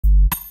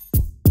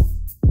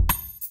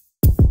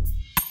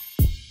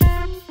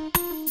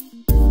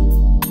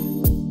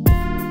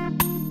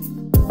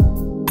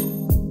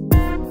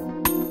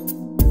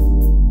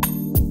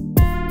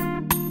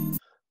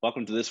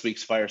Welcome to this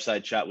week's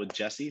Fireside Chat with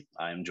Jesse.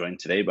 I am joined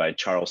today by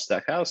Charles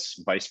Stackhouse,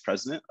 Vice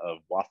President of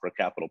Wafra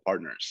Capital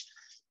Partners.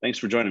 Thanks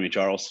for joining me,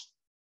 Charles.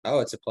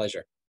 Oh, it's a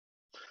pleasure.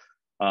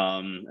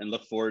 And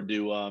look forward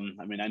to,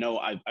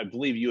 I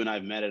believe you and I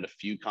have met at a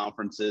few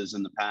conferences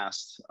in the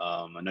past.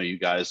 I know you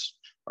guys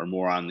are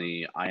more on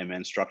the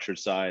IMN structured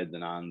side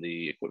than on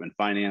the equipment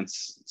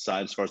finance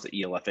side as far as the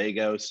ELFA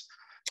goes.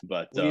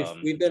 But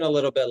we've been a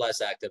little bit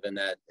less active in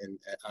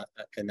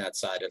that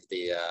side of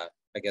the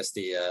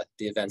the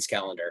events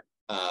calendar,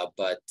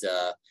 but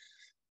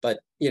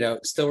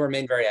still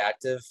remain very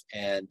active.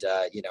 And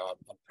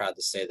I'm proud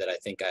to say that I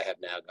think I have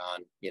now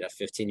gone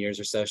 15 years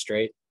or so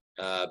straight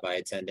by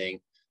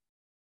attending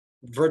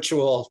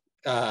virtual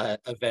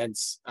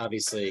events,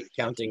 obviously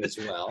counting as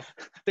well.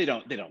 They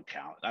don't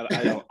count.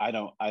 I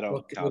don't.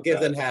 We'll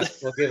give them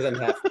half. We'll give them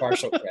half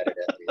partial credit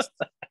at least.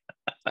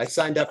 I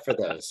signed up for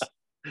those.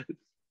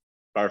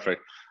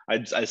 Perfect.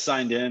 I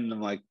signed in and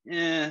I'm like,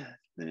 okay,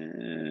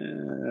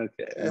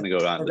 I'm gonna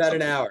go on for about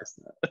an hour.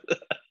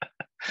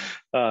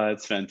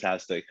 It's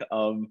fantastic.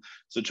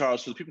 So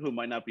Charles, for the people who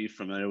might not be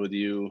familiar with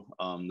you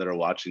that are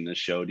watching this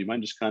show, do you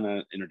mind just kind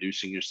of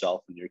introducing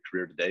yourself and your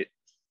career to date?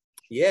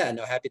 Yeah,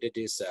 no, happy to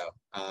do so.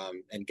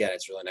 And again,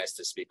 it's really nice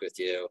to speak with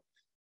you.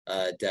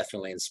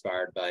 Definitely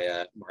inspired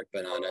by Mark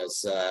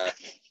Bonanno's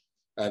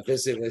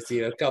visit with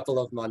you a couple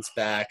of months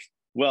back.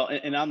 Well,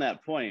 and on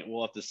that point,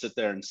 we'll have to sit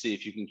there and see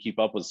if you can keep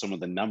up with some of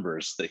the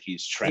numbers that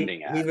he's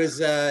trending at. He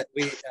was a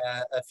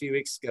few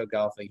weeks ago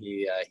golfing.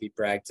 He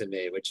bragged to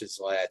me, which is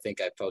why I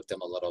think I poked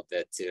him a little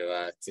bit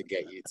to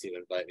get you to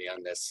invite me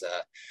on this.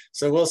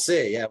 So we'll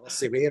see. Yeah, we'll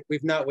see.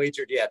 We've not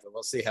wagered yet, but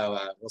we'll see how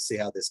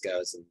this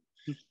goes, and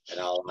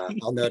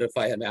I'll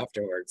notify him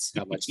afterwards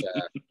how much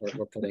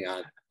we're putting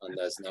on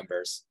those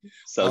numbers.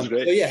 Sounds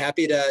great. So yeah,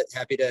 happy to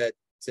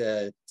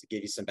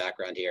give you some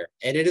background here.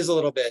 And it is a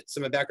little bit,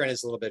 so my background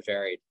is a little bit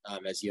varied,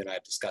 as you and I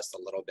have discussed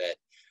a little bit.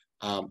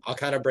 I'll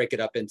kind of break it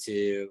up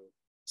into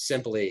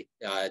simply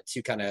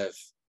two kind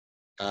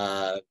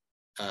of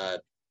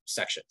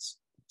sections.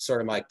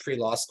 Sort of my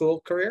pre-law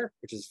school career,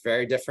 which is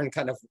very different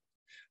kind of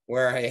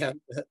where I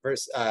am,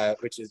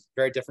 which is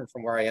very different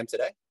from where I am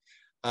today,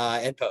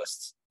 and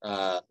post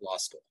law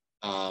school.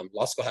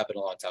 Law school happened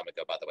a long time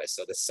ago, by the way.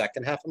 So the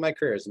second half of my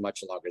career is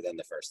much longer than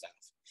the first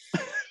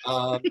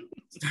half.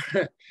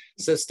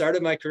 So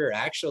started my career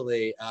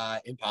actually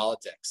in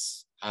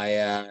politics.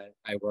 I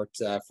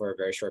worked for a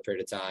very short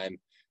period of time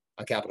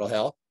on Capitol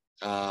Hill.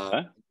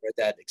 Enjoyed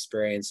that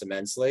experience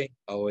immensely.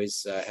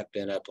 Always have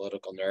been a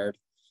political nerd.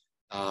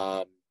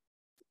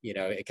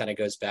 It kind of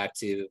goes back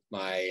to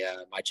my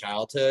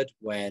childhood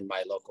when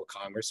my local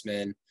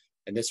congressman,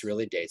 and this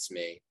really dates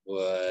me,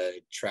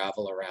 would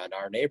travel around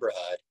our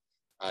neighborhood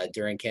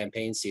during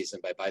campaign season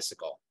by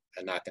bicycle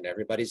and knock on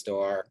everybody's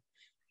door,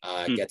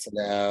 get to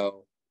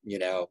know,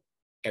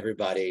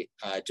 everybody.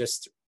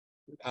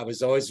 I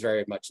was always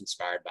very much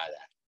inspired by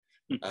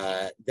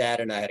that. That,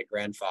 and I had a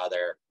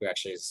grandfather who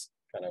actually is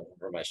kind of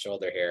over my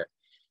shoulder here,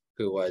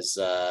 who was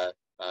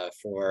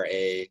for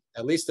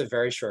at least a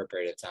very short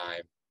period of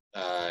time,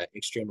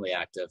 extremely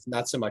active,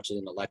 not so much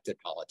in elected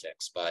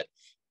politics, but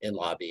in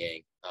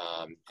lobbying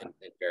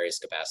in various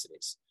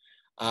capacities.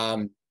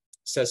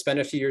 So spent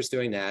a few years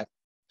doing that.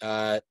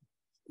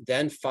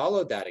 Then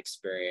followed that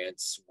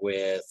experience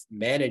with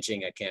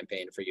managing a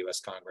campaign for U.S.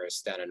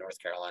 Congress down in North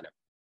Carolina,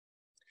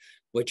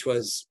 which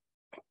was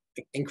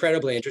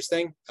incredibly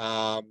interesting.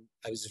 I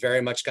was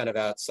very much kind of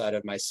outside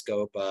of my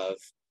scope of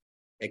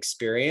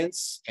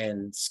experience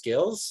and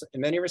skills in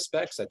many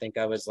respects. I think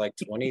I was like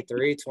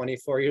 23,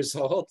 24 years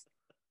old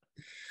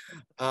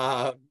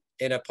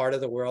in a part of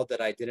the world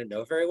that I didn't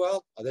know very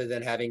well, other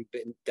than having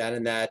been down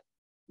in that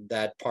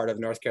part of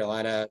North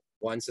Carolina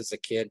once as a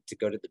kid to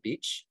go to the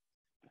beach.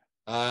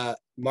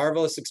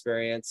 Marvelous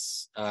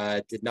experience.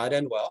 Did not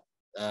end well.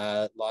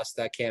 Lost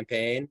that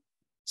campaign.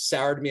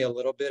 Soured me a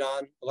little bit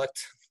on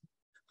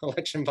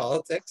election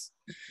politics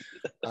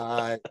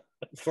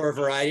for a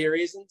variety of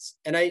reasons.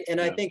 And I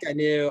think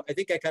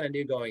I kind of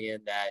knew going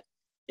in that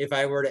if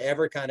I were to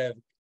ever kind of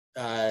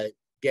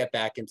get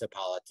back into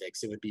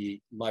politics, it would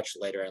be much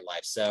later in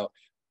life. So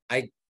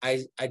I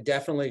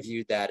definitely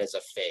viewed that as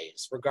a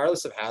phase,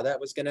 regardless of how that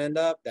was going to end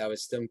up. That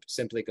was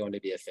simply going to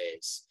be a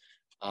phase.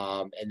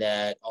 And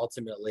that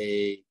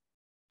ultimately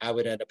I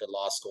would end up in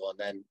law school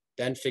and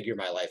then figure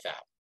my life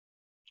out.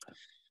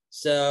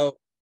 So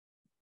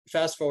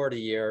fast forward a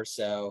year or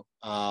so,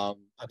 I'm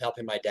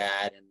helping my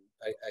dad and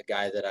a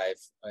guy that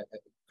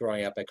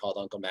growing up, I called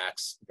Uncle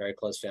Max, very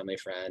close family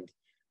friend,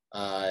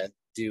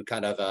 do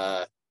kind of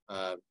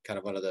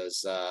one of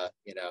those,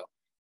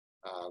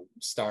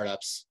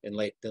 startups in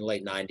the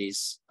late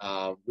 90s.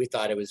 We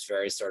thought it was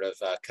very sort of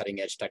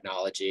cutting edge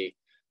technology.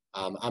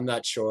 I'm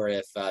not sure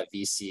if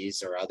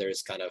VCs or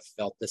others kind of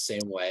felt the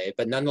same way,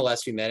 but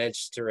nonetheless, we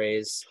managed to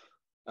raise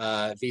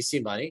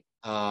VC money.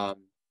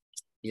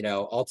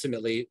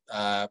 Ultimately,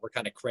 we're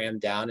kind of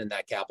crammed down in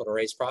that capital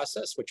raise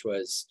process, which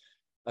was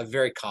a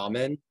very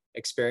common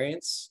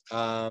experience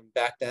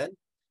back then.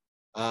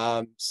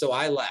 So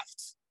I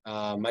left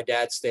My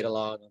dad stayed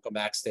along, Uncle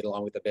Max stayed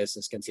along with the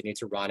business, continued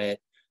to run it,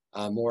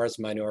 more as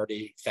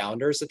minority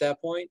founders at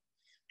that point.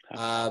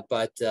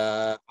 But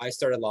I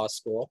started law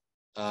school.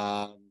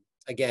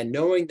 Again,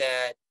 knowing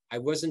that I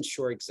wasn't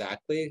sure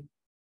exactly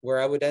where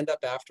I would end up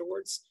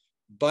afterwards,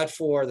 but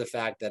for the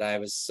fact that I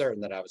was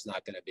certain that I was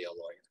not going to be a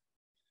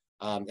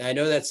lawyer. And I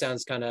know that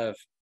sounds kind of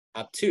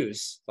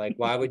obtuse. Like,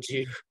 why would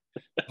you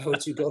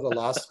go to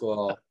law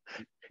school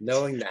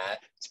knowing that?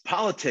 It's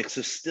politics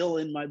is still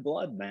in my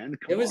blood, man.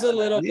 Come It was on, a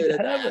little bit of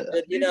that,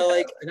 but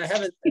like,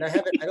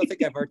 I don't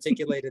think I've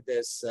articulated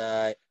this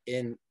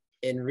in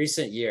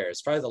recent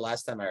years. Probably the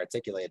last time I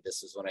articulated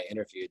this was when I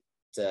interviewed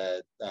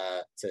to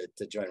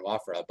join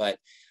Wafra. But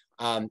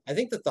I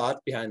think the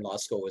thought behind law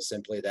school was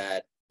simply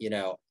that,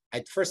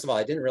 first of all,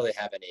 I didn't really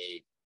have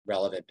any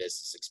relevant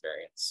business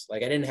experience.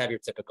 Like, I didn't have your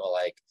typical,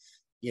 like,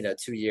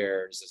 2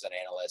 years as an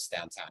analyst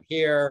downtown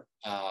here.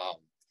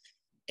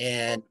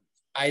 And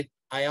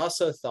I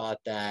also thought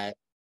that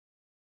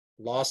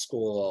law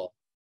school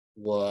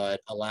would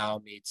allow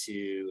me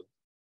to,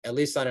 at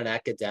least on an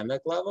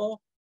academic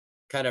level,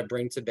 kind of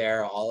bring to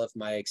bear all of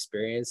my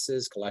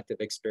experiences, collective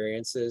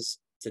experiences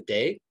to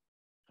date.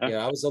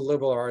 I was a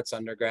liberal arts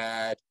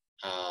undergrad.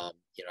 I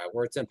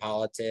worked in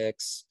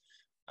politics.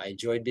 I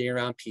enjoyed being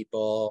around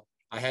people.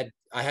 I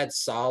had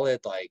solid,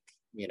 like,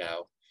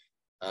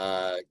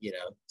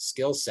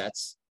 skill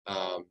sets,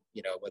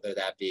 whether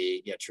that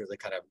be, truly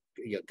kind of,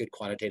 good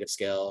quantitative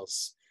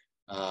skills,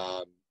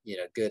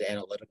 good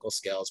analytical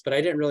skills, but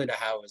I didn't really know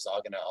how it was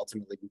all going to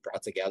ultimately be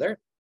brought together.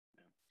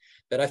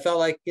 But I felt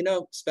like,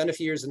 spend a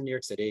few years in New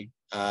York City,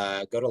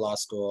 go to law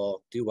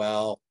school, do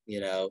well,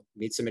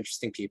 meet some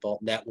interesting people,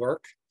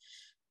 network.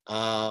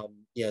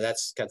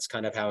 That's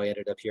kind of how I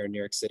ended up here in New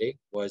York City,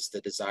 was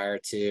the desire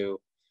to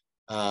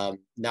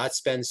not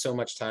spend so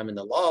much time in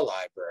the law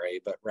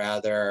library, but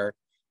rather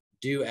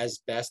do as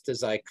best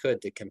as I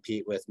could to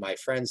compete with my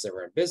friends that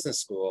were in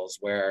business schools,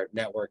 where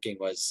networking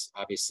was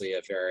obviously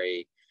a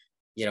very,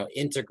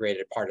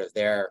 integrated part of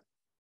their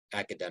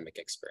academic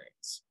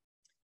experience.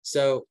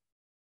 So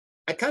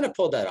I kind of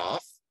pulled that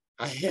off.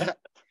 I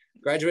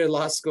graduated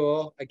law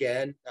school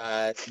again.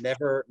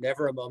 Never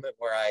a moment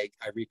where I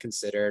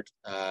reconsidered,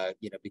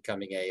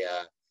 becoming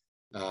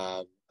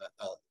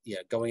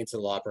going into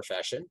the law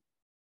profession.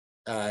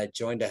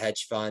 Joined a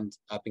hedge fund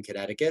up in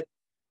Connecticut.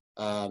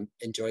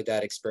 Enjoyed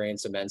that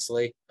experience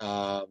immensely.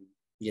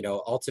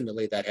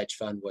 Ultimately that hedge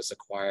fund was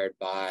acquired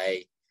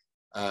by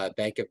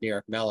Bank of New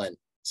York Mellon.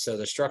 So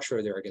the structure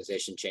of the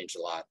organization changed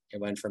a lot.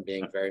 It went from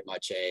being very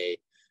much it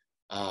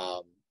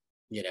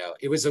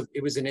was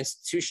an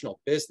institutional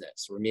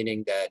business,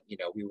 meaning that,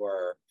 we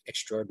were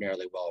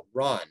extraordinarily well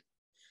run,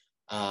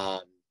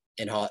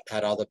 and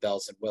had all the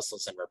bells and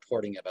whistles and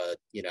reporting of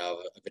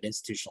an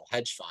institutional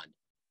hedge fund.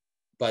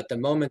 But the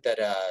moment that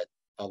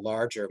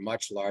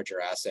much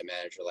larger asset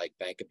manager like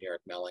Bank of New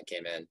York Mellon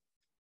came in,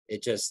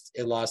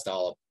 it lost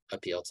all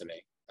appeal to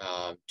me.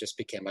 Just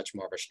became much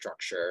more of a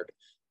structured,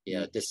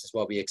 this is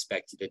what we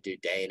expect you to do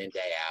day in and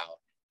day out.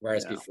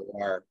 Whereas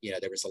before,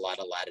 there was a lot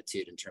of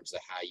latitude in terms of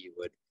how you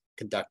would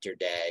conduct your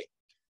day.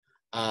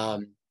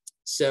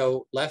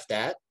 So left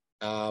that,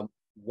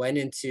 went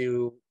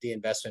into the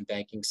investment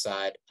banking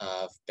side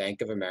of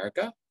Bank of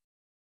America,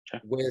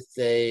 with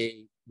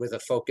a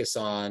focus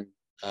on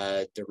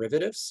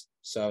derivatives.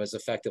 So I was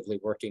effectively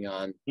working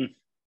on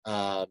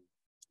the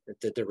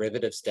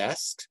derivatives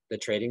desk, the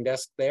trading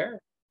desk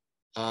there.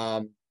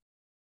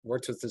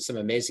 Worked with some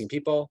amazing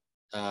people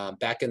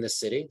back in the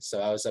city.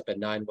 So I was up at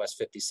 9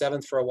 West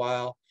 57th for a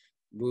while,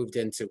 moved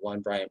into 1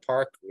 Bryant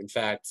Park. In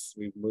fact,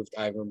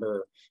 I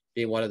remember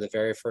being one of the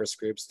very first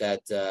groups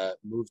that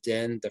moved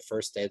in the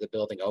first day the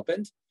building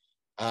opened,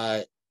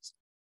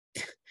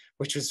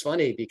 which was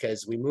funny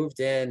because we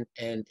moved in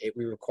and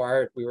we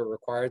were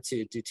required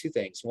to do 2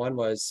 things. One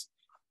was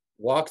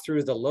walk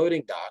through the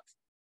loading dock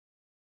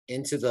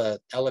into the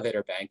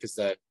elevator bank, because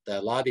the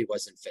lobby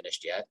wasn't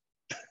finished yet.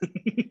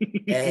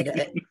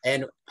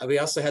 and we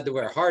also had to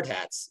wear hard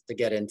hats to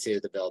get into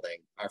the building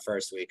our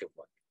first week of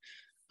work.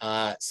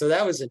 So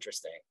that was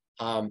interesting.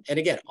 And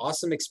again,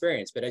 awesome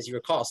experience. But as you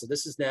recall, so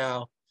this is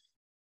now,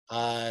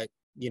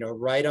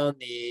 right on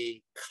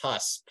the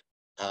cusp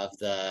of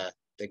the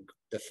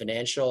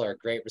financial or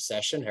Great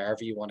Recession,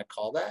 however you want to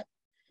call that.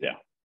 Yeah.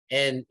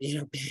 And,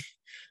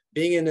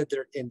 being in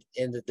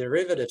the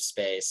derivative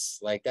space,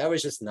 like, that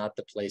was just not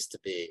the place to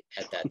be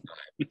at that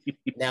time.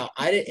 Now,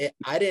 I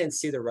didn't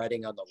see the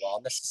writing on the wall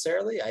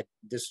necessarily.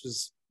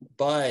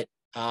 But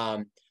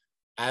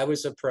I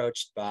was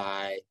approached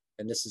by,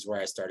 and this is where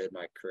I started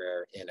my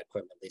career in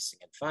equipment leasing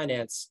and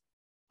finance,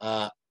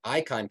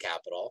 Icon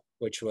Capital,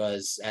 which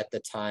was at the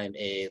time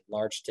a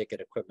large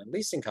ticket equipment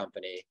leasing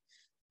company,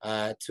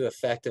 to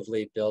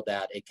effectively build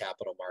out a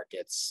capital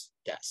markets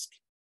desk.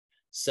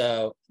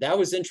 So that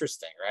was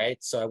interesting, right?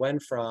 So I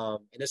went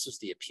from, and this was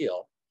the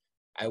appeal,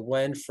 I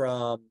went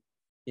from,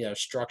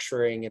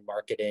 structuring and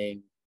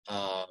marketing,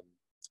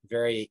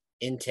 very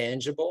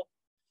intangible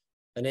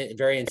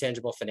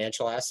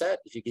financial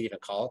asset, if you could even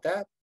call it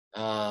that,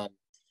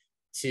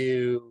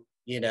 to,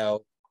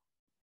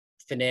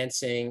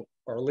 financing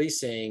or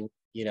leasing,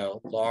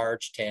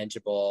 large,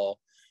 tangible,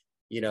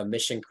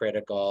 mission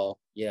critical,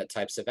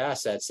 types of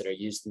assets that are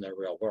used in the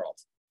real world.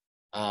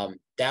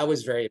 That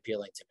was very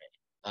appealing to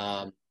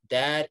me.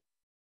 That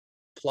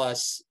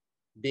plus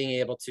being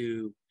able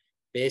to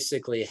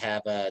basically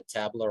have a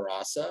tabula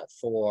rasa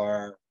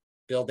for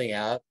building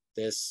out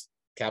this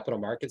capital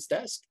markets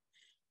desk,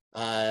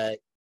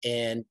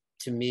 and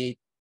to meet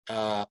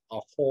a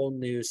whole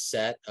new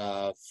set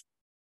of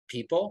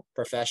people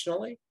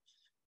professionally.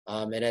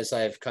 And as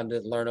I've come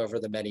to learn over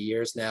the many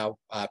years now,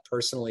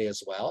 personally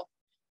as well,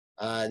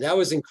 that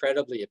was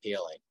incredibly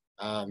appealing.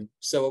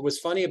 So what was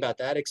funny about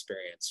that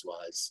experience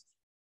was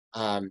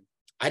I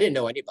didn't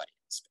know anybody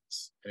in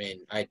space. I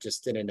mean, I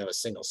just didn't know a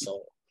single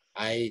soul.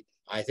 I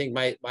think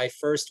my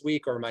first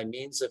week, or my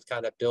means of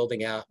kind of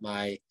building out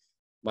my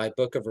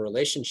book of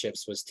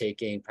relationships, was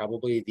taking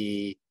probably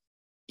the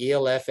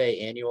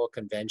ELFA annual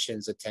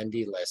conventions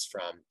attendee list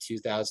from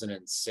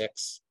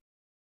 2006,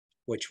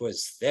 which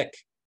was thick.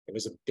 It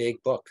was a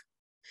big book.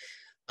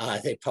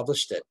 They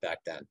published it back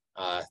then,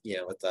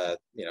 with a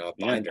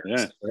binder.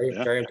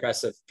 Very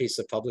impressive piece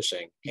of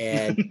publishing.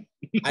 And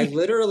I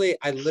literally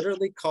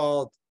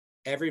called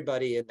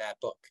everybody in that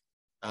book.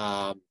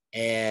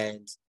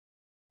 And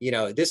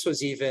this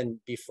was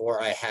even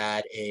before I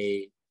had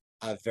a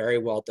very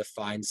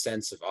well-defined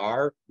sense of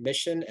our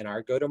mission and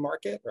our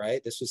go-to-market,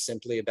 right? This was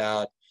simply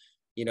about,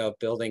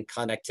 building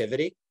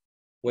connectivity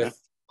with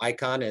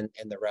Icon and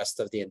the rest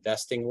of the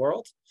investing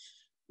world,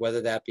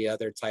 whether that be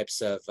other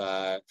types of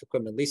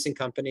equipment leasing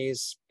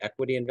companies,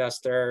 equity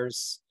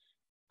investors,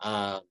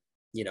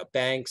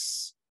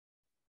 banks,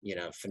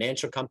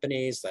 financial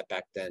companies, like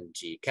back then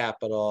GE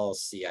Capital,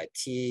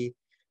 CIT.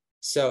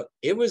 So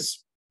it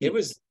was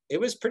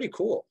pretty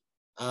cool.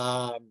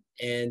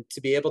 And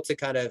to be able to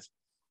kind of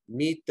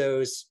meet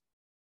those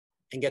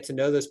and get to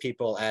know those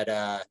people at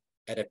a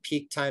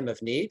peak time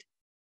of need,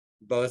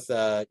 both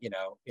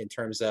in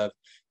terms of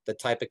the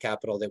type of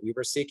capital that we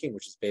were seeking,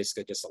 which is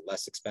basically just a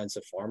less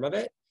expensive form of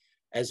it,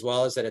 as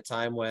well as at a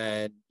time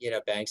when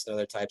banks and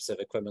other types of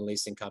equipment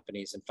leasing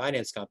companies and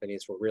finance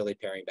companies were really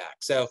paring back.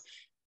 So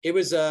it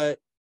was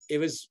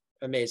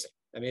amazing.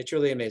 I mean, it's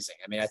really amazing.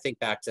 I mean, I think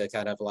back to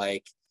kind of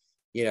like,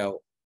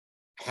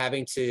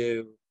 having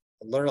to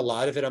learn a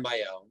lot of it on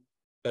my own,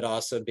 but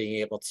also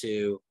being able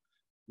to,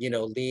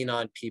 lean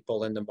on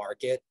people in the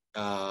market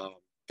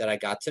that I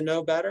got to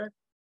know better.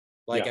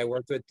 I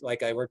worked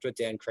with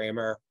Dan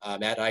Kramer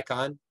at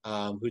Icon,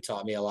 who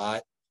taught me a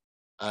lot.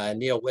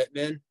 Neil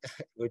Whitman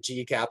with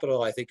GE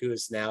Capital, I think, who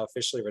is now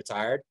officially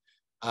retired,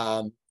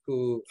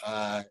 who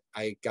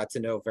I got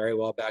to know very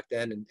well back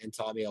then and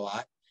taught me a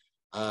lot.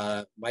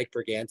 Mike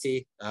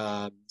Briganti.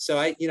 So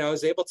I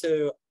was able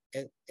to,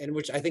 and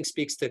which I think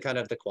speaks to kind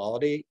of the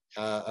quality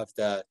of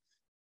the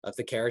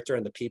character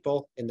and the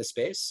people in the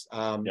space.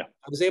 I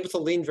was able to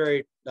lean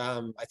very,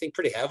 I think,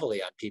 pretty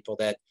heavily on people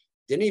that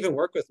didn't even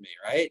work with me,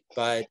 right?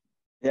 But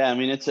yeah, I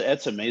mean,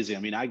 it's amazing. I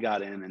mean, I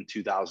got in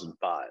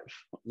 2005,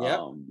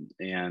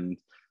 and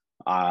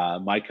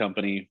my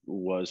company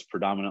was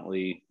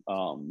predominantly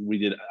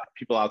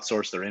people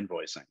outsourced their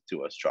invoicing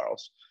to us,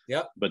 Charles.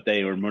 But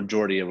they were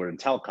majority were in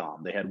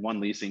telecom. They had one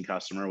leasing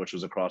customer, which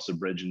was across the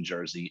bridge in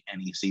Jersey,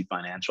 NEC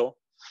Financial.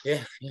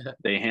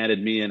 They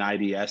handed me an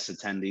IDS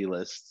attendee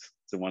list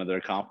to one of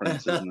their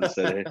conferences, and they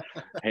said,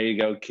 "Hey, you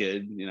go,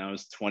 kid. I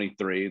was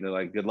 23. They're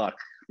like, good luck.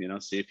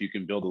 See if you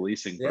can build a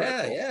leasing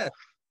vertical."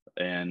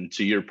 And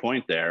to your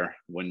point there,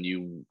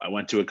 I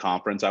went to a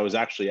conference. I was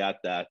actually at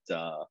that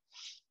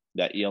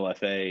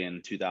ELFA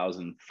in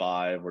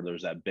 2005, where there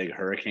was that big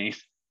hurricane.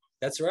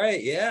 That's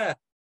right. Yeah,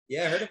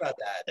 I heard about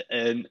that.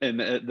 And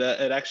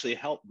it actually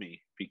helped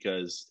me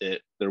because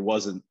there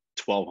wasn't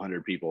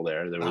 1,200 people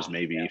there. There was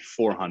maybe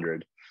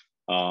 400.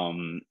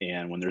 And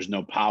when there's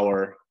no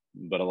power,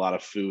 but a lot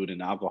of food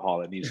and alcohol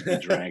that needs to be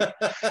drank,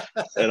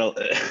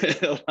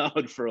 it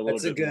allowed for a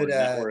little bit more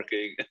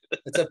networking.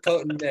 It's a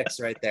potent mix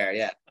right there.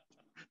 Yeah.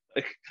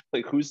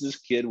 Like who's this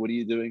kid? What are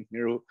you doing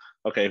here?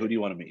 Okay, who do you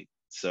want to meet?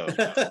 So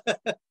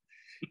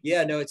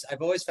yeah, no,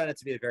 I've always found it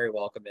to be a very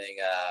welcoming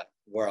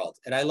world,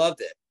 and I loved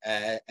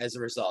it as a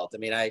result. I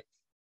mean, I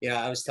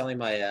was telling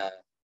my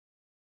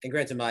and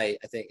granted, I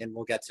think, and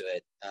we'll get to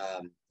it.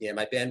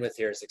 My bandwidth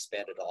here has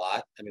expanded a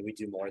lot. I mean, we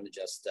do more than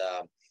just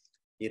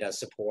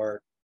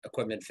support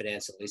equipment,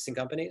 finance, and leasing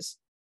companies.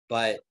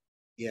 But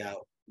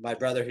my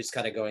brother, who's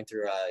kind of going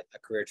through a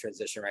career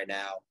transition right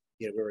now,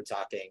 we were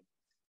talking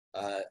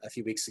a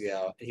few weeks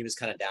ago, and he was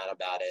kind of down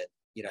about it,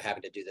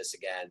 having to do this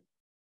again.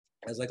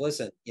 I was like,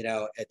 listen,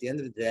 at the end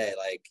of the day,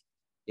 like,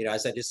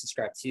 as I just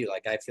described to you,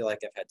 like, I feel like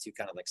I've had two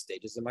kind of like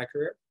stages in my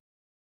career.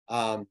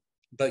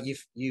 But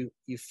you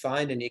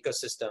find an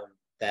ecosystem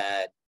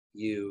that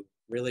you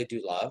really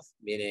do love,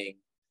 meaning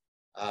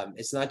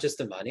it's not just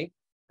the money,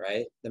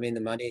 right? I mean,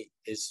 the money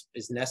is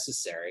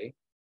necessary,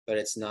 but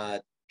it's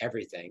not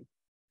everything.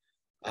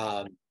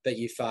 But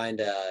you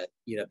find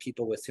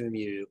people with whom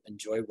you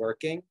enjoy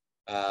working.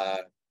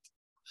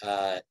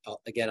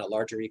 Again, a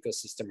larger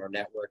ecosystem or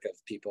network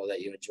of people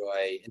that you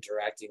enjoy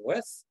interacting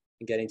with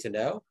and getting to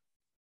know.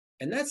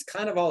 And that's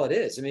kind of all it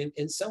is. I mean,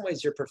 in some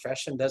ways, your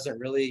profession doesn't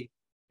really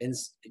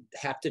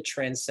have to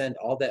transcend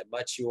all that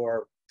much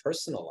your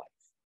personal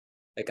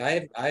life.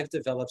 Like I've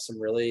developed some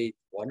really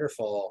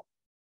wonderful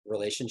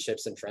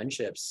relationships and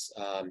friendships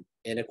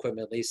in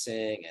equipment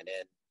leasing and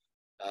in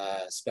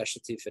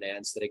specialty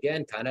finance that,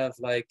 again, kind of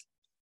like,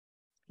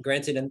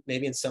 granted, and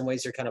maybe in some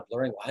ways you're kind of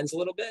blurring lines a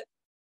little bit,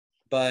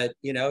 but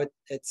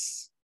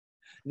it's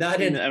not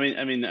in.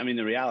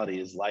 The reality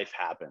is life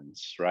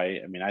happens,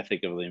 right? I mean, I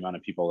think of the amount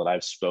of people that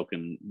I've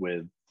spoken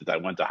with that I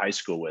went to high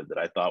school with that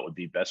I thought would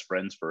be best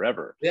friends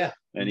forever. Yeah.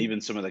 And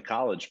even some of the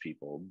college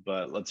people.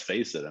 But let's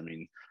face it, I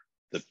mean,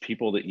 the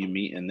people that you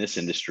meet in this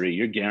industry,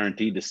 you're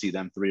guaranteed to see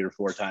them 3 or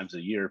 4 times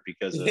a year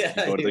because you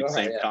go to the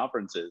same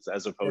conferences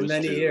as opposed to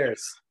many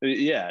years.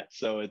 Yeah.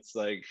 So it's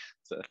like,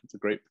 it's a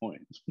great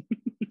point.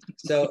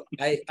 So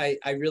I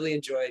really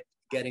enjoyed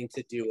getting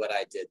to do what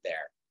I did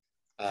there.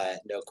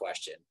 No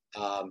question.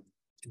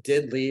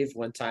 Did leave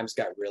when times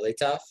got really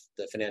tough.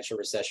 The financial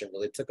recession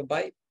really took a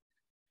bite.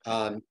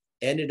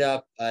 Ended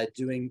up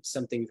doing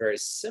something very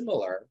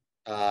similar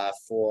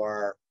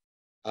for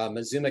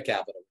Mazuma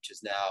Capital, which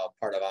is now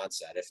part of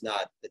Onset. If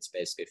not, it's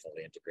basically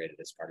fully integrated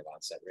as part of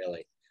Onset,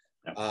 really.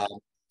 Yeah.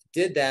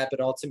 Did that, but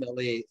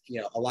ultimately,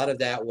 a lot of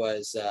that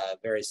was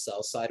very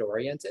sell side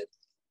oriented,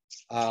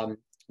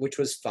 which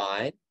was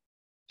fine.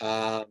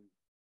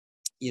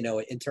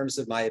 In terms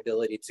of my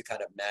ability to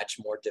kind of match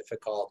more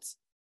difficult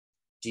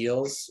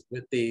deals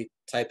with the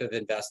type of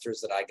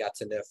investors that I got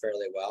to know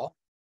fairly well,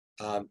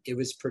 it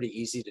was pretty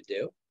easy to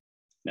do.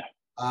 Yeah.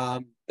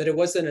 But it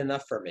wasn't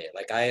enough for me.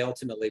 Like, I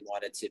ultimately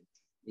wanted to,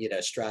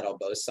 straddle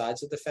both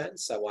sides of the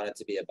fence. I wanted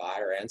to be a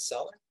buyer and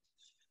seller.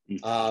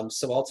 Mm-hmm.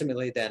 So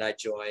ultimately, then I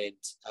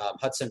joined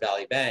Hudson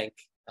Valley Bank,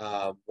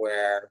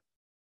 where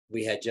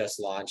we had just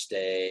launched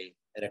an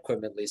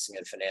equipment leasing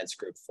and finance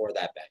group for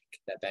that bank.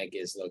 That bank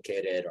is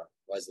located, or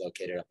was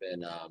located, up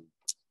in.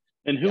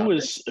 And who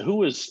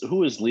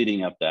was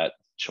leading up that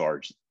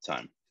charge at the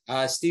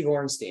time? Steve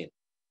Ornstein.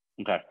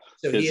 Okay.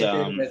 So he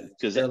had been with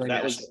Sterling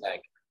National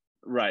Bank.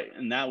 Right,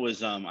 and that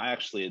was I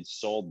actually had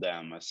sold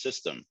them a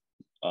system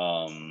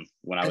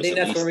when I was. I think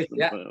that's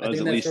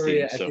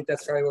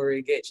probably where we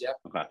engaged.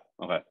 Yeah.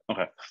 Okay.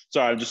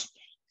 Sorry, I'm just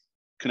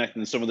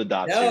connecting some of the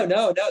dots.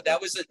 No. That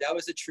was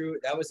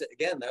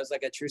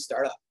like a true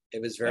startup.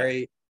 It was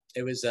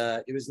it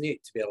was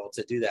neat to be able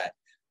to do that.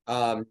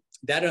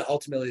 That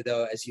ultimately,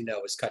 though, as you know,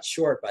 was cut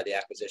short by the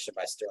acquisition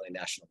by Sterling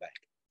National Bank.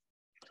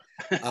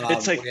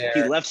 It's like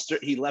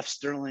he left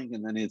Sterling,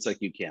 and then it's like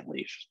you can't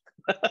leave.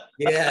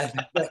 Yeah,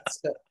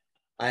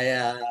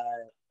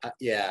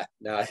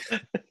 no,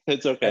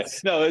 it's okay.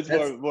 No, it's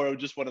more of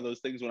just one of those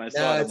things. When I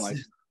saw it, I'm like,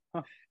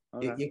 huh,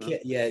 okay,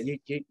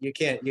 you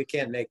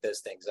can't make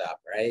those things up,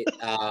 right?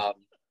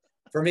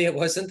 For me, it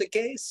wasn't the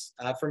case.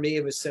 For me,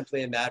 it was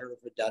simply a matter of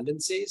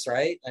redundancies,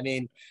 right? I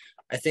mean,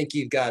 I think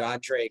you've got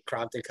Andre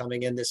Crompton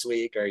coming in this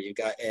week, or you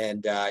got,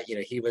 and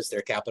he was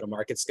their capital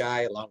markets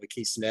guy along with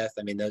Keith Smith.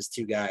 I mean, those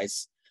two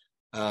guys,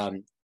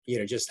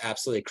 just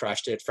absolutely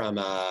crushed it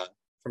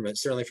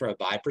certainly from a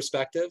buy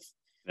perspective.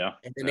 Yeah.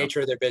 And the nature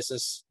of their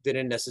business did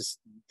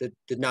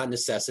not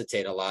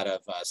necessitate a lot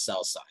of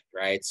sell side,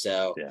 right?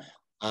 So,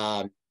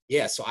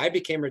 so I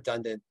became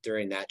redundant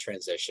during that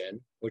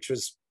transition, which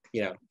was,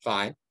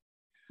 fine.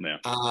 Yeah.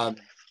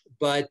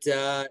 But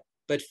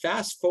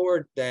fast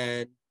forward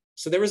then,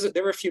 so there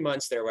were a few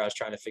months there where I was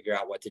trying to figure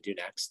out what to do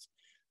next.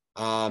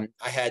 I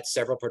had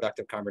several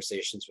productive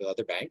conversations with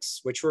other banks,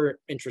 which were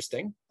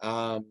interesting.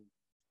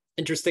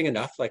 Interesting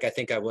enough. Like, I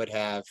think I would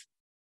have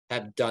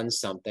done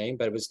something,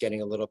 but it was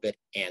getting a little bit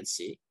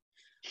antsy.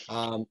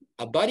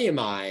 A buddy of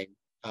mine,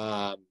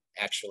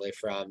 actually,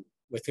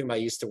 with whom I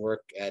used to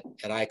work at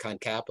Icon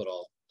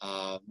Capital,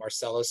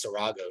 Marcelo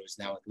Sarago, who's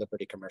now at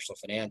Liberty Commercial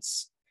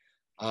Finance.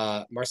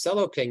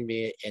 Marcelo pinged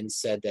me and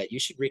said that you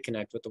should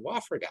reconnect with the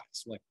Wafra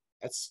guys. I'm like,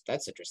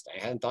 that's interesting. I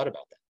hadn't thought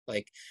about that.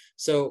 Like,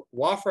 so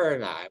Wafra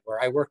and I,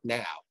 where I work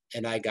now,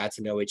 and I got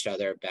to know each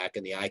other back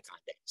in the Icon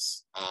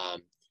days.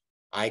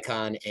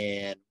 Icon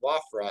and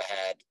Wafra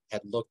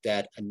had looked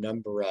at a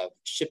number of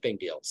shipping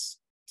deals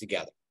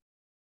together.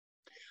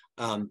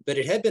 But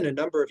it had been a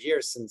number of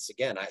years since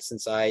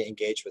I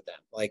engaged with them.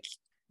 Like,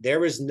 there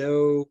was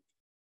no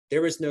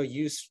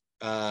use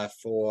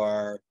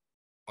for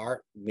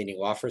our, meaning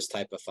Wafra's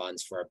type of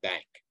funds, for a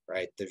bank,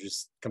 right? There's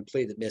just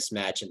complete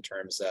mismatch in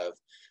terms of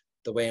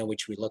the way in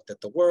which we looked at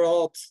the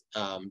world,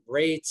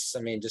 rates.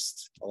 I mean,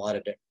 just a lot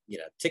of,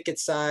 ticket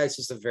size,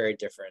 just a very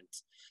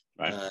different,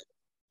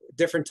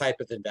 different type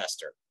of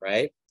investor,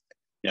 right?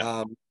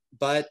 Yeah.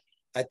 But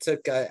I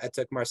took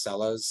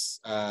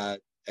Marcelo's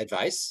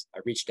advice. I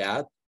reached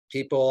out,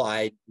 people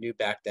I knew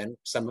back then,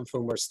 some of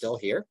whom were still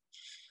here.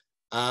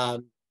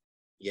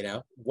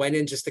 Went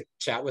in just to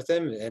chat with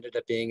him. It ended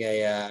up being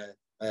a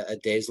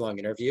days-long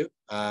interview.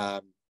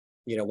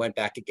 Went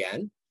back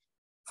again.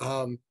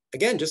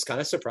 Again, just kind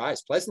of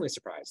surprised, pleasantly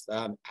surprised.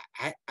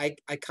 I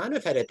kind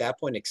of had at that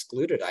point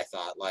excluded, I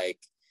thought, like,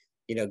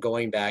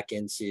 going back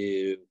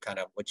into kind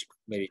of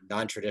maybe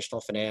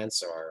non-traditional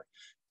finance or,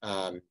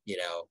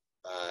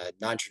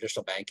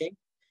 non-traditional banking.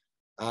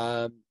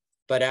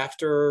 But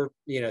after,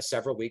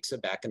 several weeks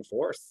of back and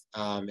forth,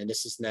 and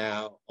this is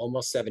now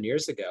almost 7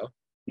 years ago,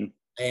 I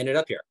ended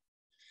up here.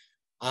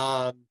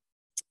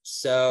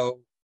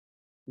 So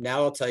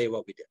now I'll tell you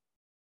what we do.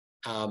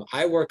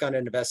 I work on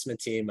an investment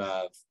team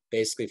of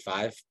basically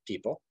 5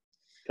 people.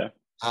 Okay.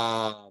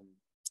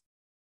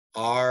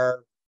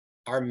 Our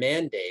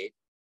mandate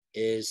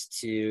is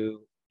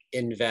to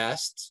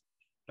invest,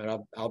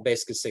 and I'll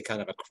basically say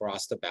kind of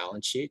across the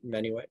balance sheet in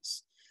many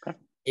ways, okay,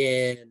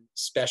 in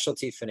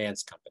specialty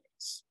finance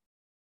companies.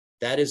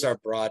 That is our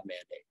broad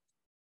mandate.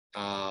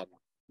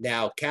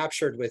 Now,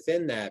 captured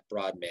within that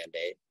broad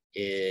mandate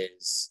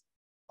is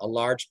a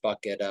large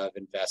bucket of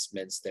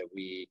investments that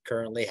we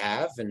currently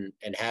have and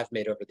have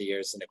made over the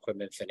years in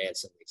equipment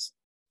finance and leasing.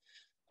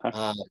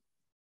 okay.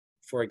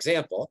 For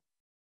example,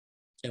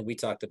 and we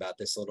talked about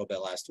this a little bit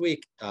last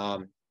week,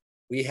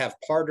 we have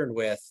partnered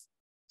with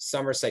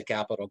Somerset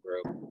Capital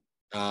Group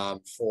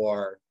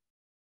for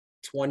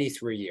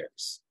 23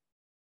 years.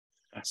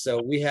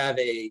 So we have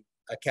a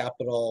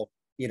capital,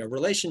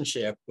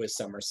 relationship with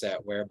Somerset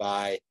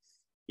whereby,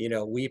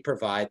 we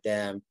provide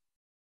them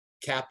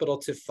capital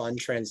to fund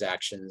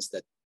transactions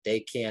that they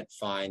can't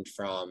find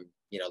from,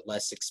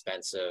 less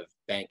expensive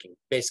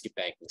basic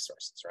banking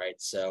sources, right?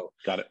 So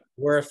got it.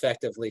 We're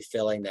effectively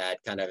filling that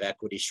kind of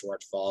equity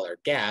shortfall or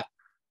gap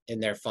in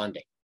their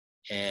funding.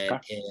 And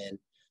okay,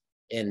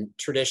 in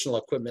traditional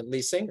equipment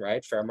leasing,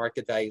 right, fair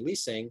market value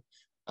leasing,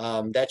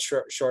 that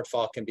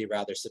shortfall can be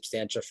rather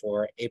substantial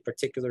for a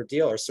particular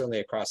deal or certainly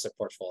across a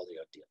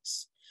portfolio of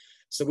deals.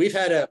 So we've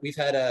had a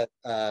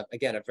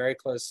again, a very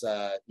close,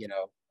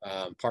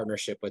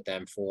 partnership with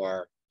them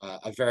for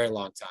a very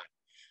long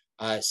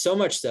time. So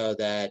much so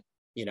that,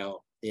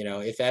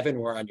 if Evan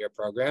were on your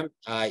program,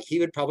 he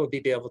would probably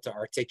be able to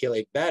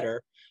articulate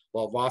better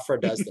what Wafra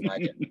does than I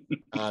do.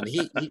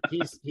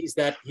 He's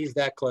that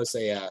close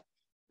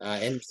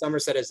and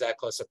Somerset is that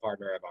close a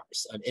partner of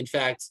ours. In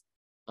fact,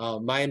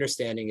 my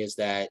understanding is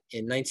that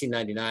in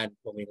 1999,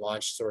 when we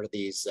launched sort of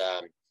these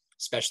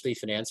specialty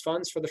finance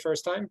funds for the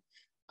first time,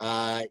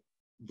 the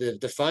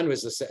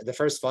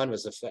first fund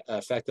was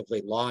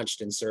effectively launched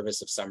in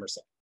service of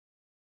Somerset.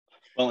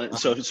 Well,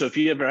 so if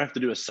you ever have to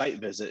do a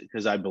site visit,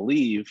 because I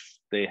believe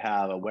they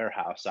have a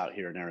warehouse out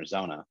here in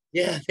Arizona.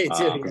 Yeah, they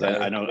do. Because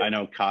I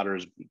know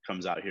Cotter's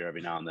comes out here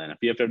every now and then. If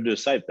you have to do a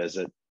site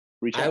visit,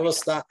 reach out.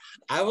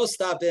 I will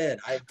stop in.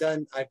 I've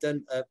done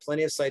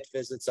plenty of site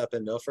visits up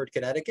in Milford,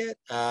 Connecticut.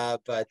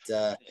 But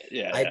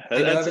yeah,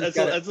 that's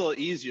a little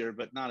easier,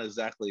 but not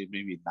exactly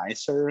maybe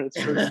nicer at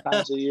certain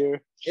times of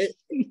year.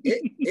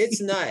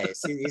 It's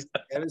nice.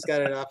 Evan's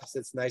got an office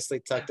that's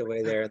nicely tucked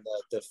away there in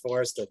the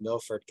forest of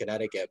Milford,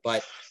 Connecticut.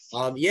 But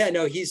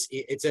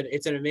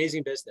it's an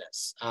amazing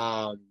business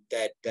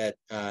that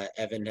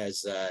Evan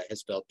has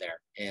built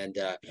there, and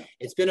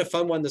it's been a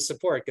fun one to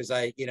support because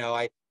I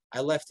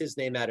left his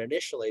name out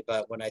initially,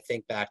 but when I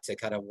think back to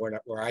kind of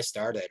where I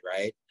started,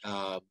 right,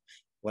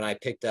 when I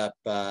picked up,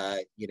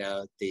 the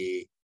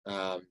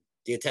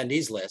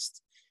attendees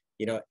list,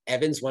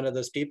 Evan's one of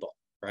those people,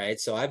 right?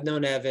 So I've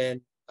known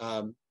Evan,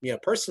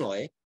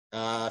 personally,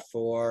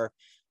 for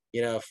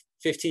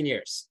 15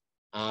 years,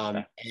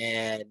 and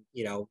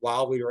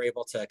while we were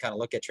able to kind of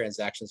look at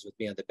transactions with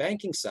me on the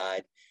banking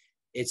side,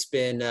 it's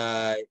been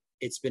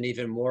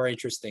even more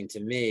interesting to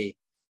me,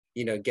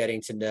 getting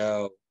to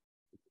know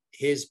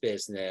his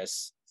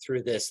business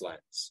through this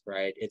lens,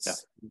 right?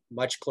 It's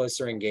much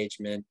closer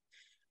engagement.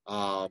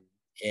 And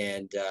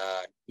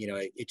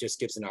it just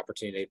gives an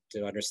opportunity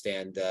to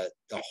understand the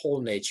whole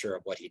nature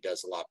of what he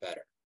does a lot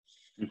better.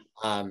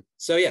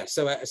 So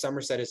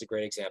Somerset is a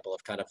great example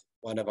of kind of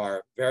one of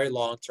our very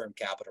long-term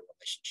capital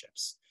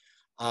relationships.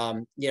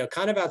 Kind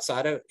of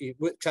outside of,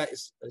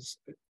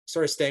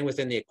 sort of staying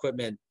within the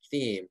equipment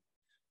theme,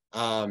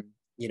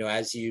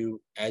 as you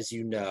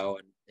know,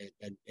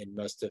 and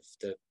most of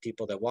the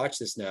people that watch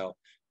this know,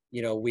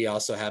 we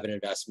also have an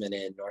investment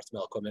in North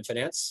Mill Equipment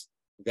Finance.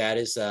 That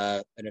is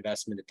an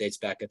investment that dates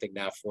back, I think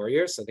now 4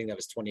 years. I think that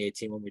was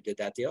 2018 when we did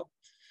that deal.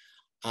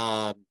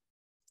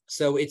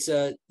 So it's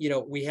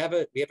we have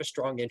a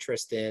strong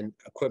interest in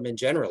equipment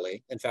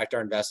generally. In fact,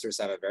 our investors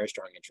have a very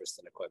strong interest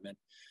in equipment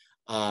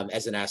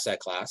as an asset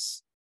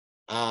class.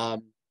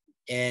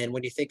 And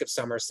when you think of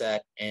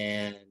Somerset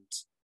and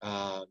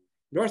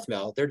North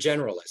Mill, they're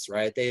generalists,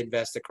 right? They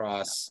invest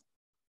across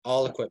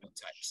all equipment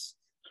types.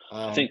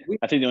 I think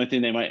the only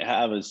thing they might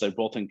have is they're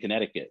both in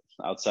Connecticut.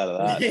 Outside of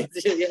that,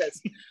 yes,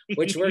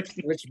 which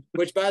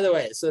by the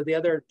way, so the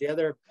other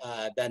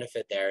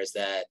benefit there is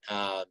that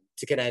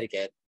to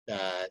Connecticut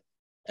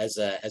as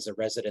a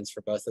residence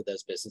for both of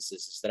those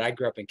businesses is that I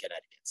grew up in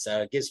Connecticut,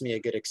 so it gives me a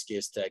good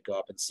excuse to go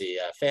up and see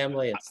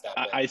family and stuff.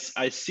 I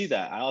see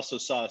that. I also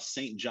saw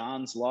St.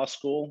 John's Law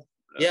School.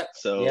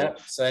 So I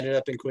ended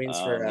up in Queens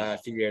for a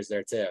few years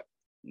there too.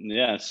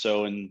 Yeah,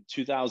 so in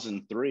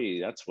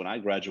 2003, that's when I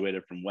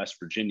graduated from West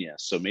Virginia.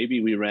 So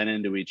maybe we ran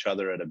into each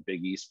other at a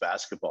Big East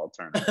basketball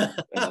tournament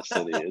in the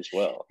city as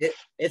well.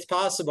 It's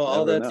possible,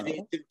 although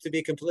to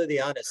be completely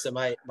honest, so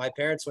my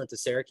parents went to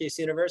Syracuse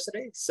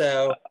University,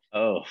 so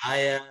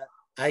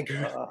I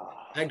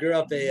grew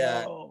up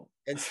No.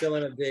 and still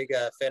am a big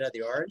fan of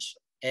the Orange.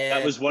 That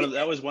And was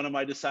one of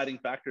my deciding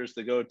factors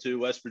to go to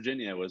West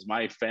Virginia. Was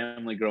my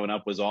family growing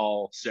up was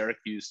all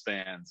Syracuse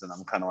fans, and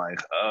I'm kind of like,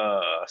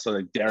 so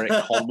like Derek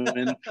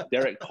Coleman.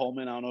 Derek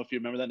Coleman, I don't know if you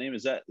remember that name.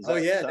 Is that oh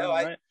yeah, no,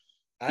 sound right?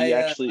 He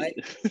I actually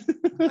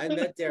I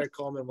met Derek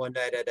Coleman one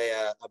night at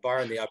a bar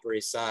on the Upper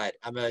East Side.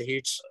 I'm a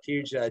huge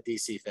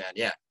DC fan.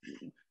 Yeah.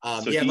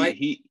 so Yeah, my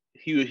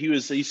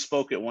he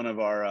spoke at one of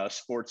our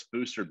sports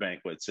booster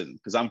banquets, and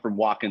because I'm from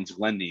Watkins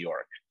Glen, New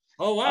York.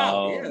 oh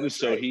wow, yeah, that's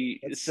So right. he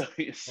That's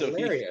he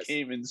hilarious.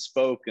 came and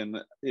spoke, and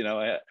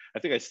I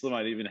think I still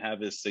might even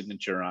have his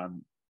signature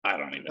on. I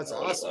don't even That's know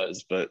what it awesome.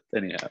 was, but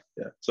anyhow,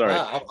 yeah. Sorry.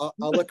 Wow,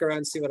 I'll look around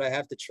and see what I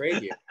have to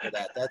trade you for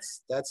that.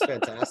 That's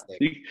fantastic.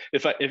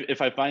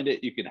 If I find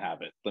it, you can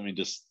have it. Let me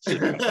just see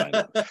if I can find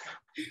it.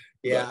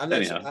 Yeah, But I'm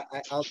not sure.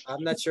 anyhow,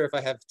 I'm not sure if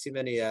I have too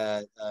many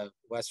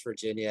West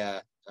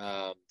Virginia,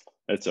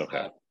 it's okay.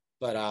 uh,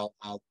 but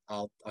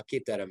I'll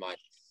keep that in mind.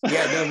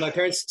 Yeah, no, my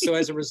parents. So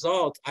as a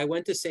result, I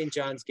went to St.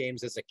 John's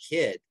games as a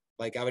kid.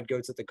 Like I would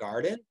go to the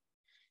Garden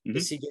to Hmm.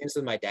 see games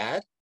with my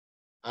dad.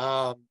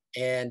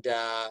 And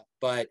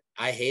but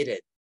I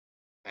hated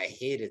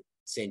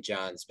St.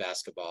 John's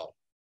basketball.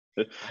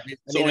 I It's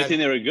the mean, only I've thing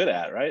they were good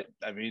at, right?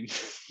 I mean,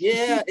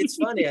 yeah, it's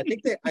funny. I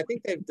think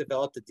they've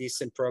developed a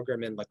decent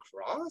program in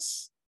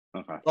lacrosse,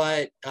 okay.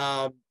 but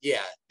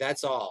yeah,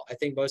 that's all. I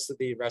think most of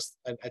the rest.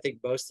 I think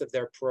most of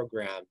their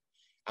program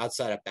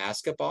outside of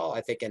basketball, I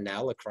think, and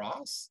now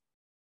lacrosse,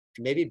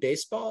 maybe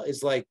baseball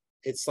is like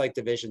it's like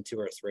Division two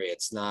or three.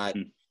 It's not.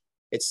 Hmm.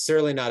 It's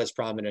certainly not as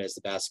prominent as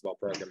the basketball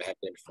program had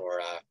been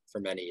for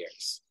many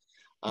years.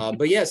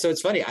 But yeah, so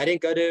it's funny. I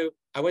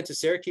went to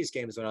Syracuse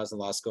games when I was in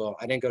law school.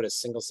 I didn't go to a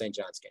single St.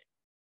 John's game.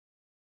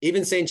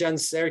 Even St.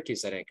 John's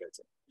Syracuse, I didn't go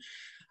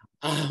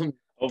to.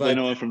 Hopefully, But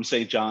no one from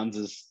St. John's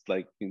is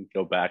like can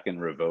go back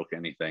and revoke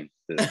anything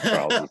that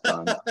Charles has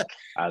done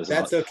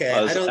that's okay.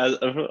 I don't. as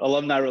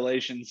alumni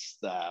relations.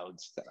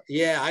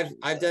 Yeah,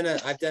 I've done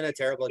a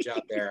terrible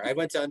job there. I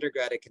went to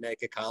undergrad at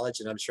Connecticut College,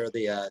 and I'm sure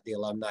the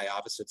alumni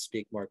office would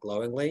speak more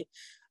glowingly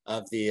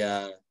of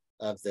the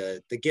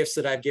gifts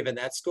that I've given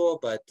that school.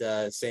 But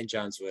St.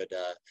 John's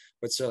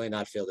would certainly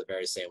not feel the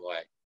very same way.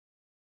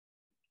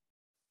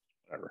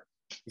 Whatever.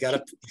 You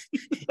gotta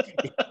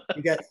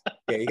you got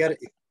yeah you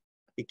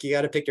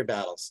gotta pick your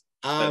battles.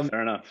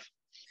 Fair enough.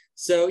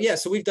 So yeah,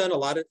 so we've done a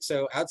lot of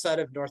so outside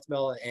of North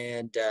Mill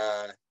and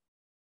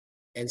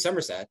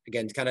Somerset,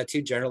 again, kind of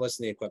two generalists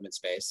in the equipment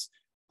space.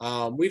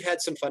 We've had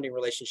some funding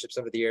relationships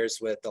over the years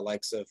with the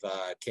likes of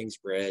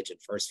Kingsbridge and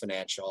First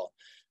Financial.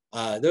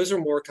 Those are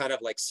more kind of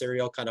like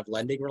serial kind of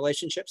lending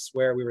relationships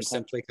where we were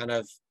simply kind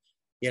of,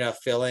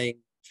 filling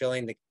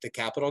the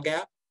capital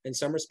gap in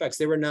some respects.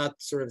 They were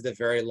not sort of the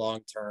very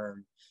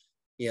long-term,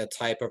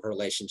 type of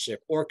relationship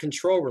or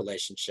control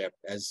relationship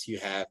as we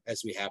have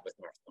with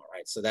Northmill,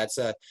 right? So that's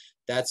a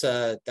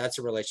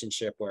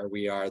relationship where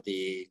we are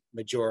the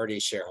majority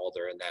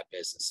shareholder in that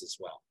business as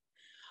well.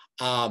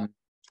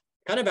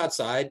 Kind of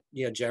outside,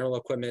 general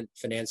equipment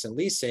finance and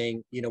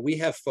leasing, we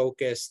have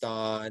focused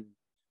on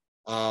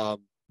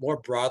more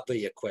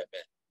broadly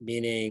equipment,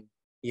 meaning,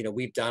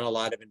 we've done a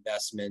lot of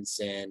investments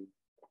in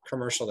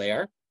commercial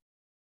air.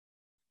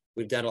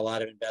 We've done a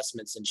lot of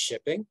investments in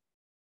shipping.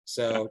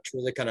 So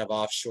truly kind of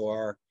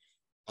offshore,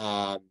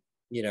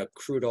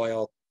 crude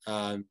oil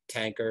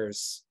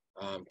tankers,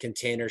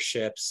 container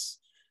ships,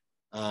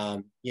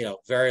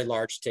 very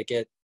large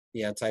ticket,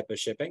 type of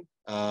shipping,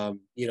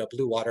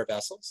 blue water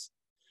vessels.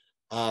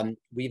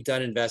 We've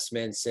done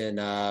investments in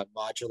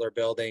modular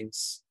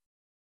buildings,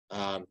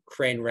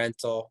 crane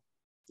rental.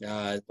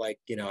 I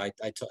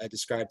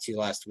described to you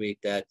last week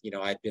that,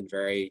 I'd been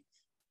very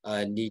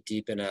knee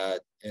deep in a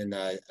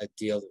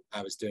deal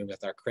I was doing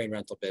with our crane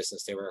rental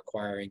business. They were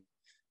acquiring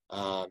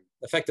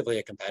effectively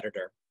a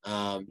competitor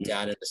down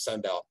in the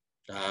Sun Belt,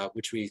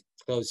 which we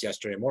closed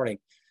yesterday morning.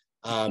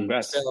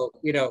 So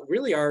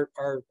really our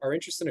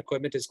interest in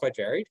equipment is quite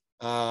varied.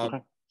 Okay.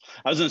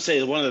 I was going to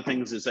say one of the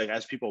things is like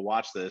as people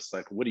watch this,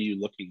 like what are you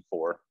looking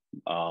for,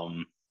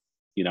 in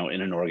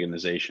an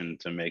organization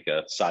to make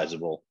a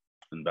sizable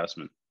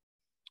investment?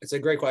 It's a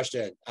great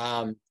question.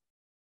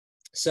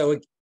 So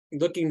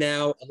looking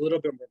now a little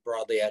bit more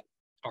broadly at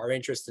our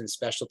interest in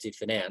specialty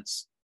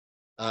finance,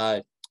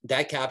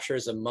 that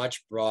captures a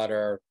much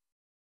broader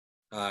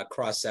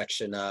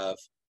cross-section of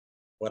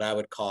what I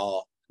would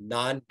call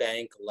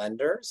non-bank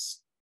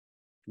lenders,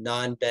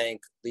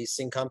 non-bank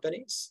leasing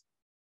companies,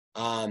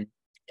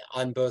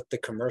 on both the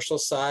commercial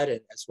side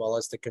as well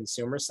as the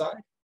consumer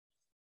side.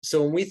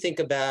 So when we think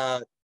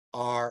about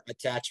our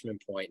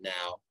attachment point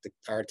now,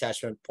 our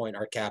attachment point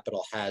our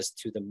capital has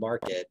to the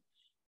market,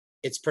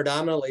 it's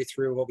predominantly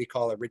through what we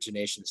call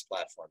originations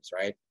platforms,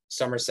 right?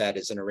 Somerset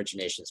is an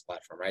originations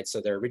platform, right?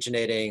 So they're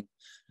originating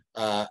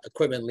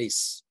equipment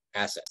lease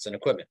assets and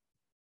equipment.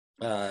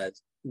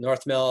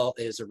 North Mill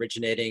is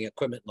originating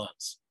equipment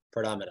loans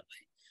predominantly.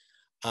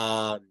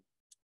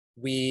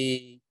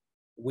 We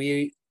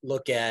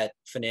look at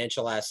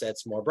financial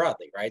assets more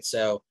broadly, right?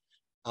 So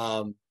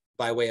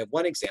by way of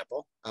one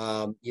example,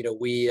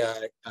 we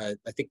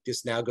I think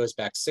this now goes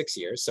back 6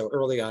 years. So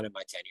early on in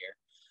my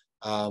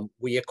tenure,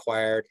 we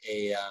acquired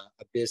a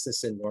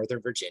business in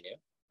Northern Virginia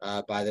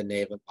by the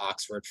name of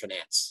Oxford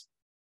Finance.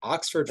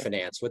 Oxford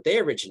Finance, what they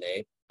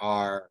originate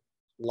are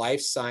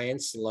life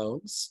science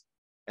loans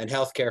and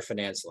healthcare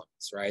finance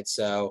loans, right?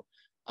 So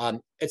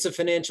it's a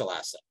financial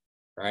asset,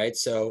 right?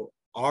 So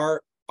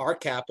our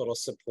capital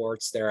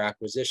supports their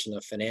acquisition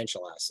of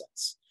financial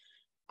assets.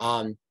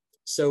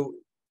 So,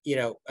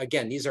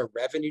 again, these are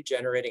revenue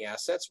generating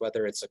assets,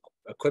 whether it's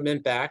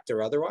equipment backed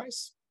or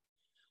otherwise,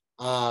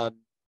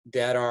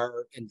 that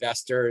our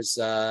investors,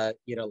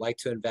 like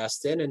to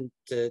invest in and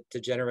to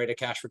generate a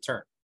cash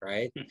return,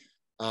 right?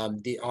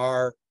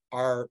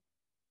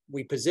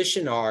 We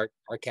position our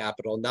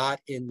capital not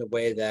in the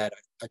way that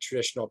a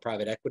traditional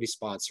private equity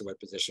sponsor would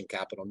position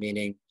capital,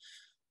 meaning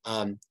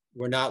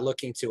we're not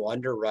looking to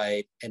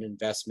underwrite an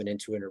investment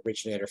into an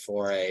originator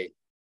for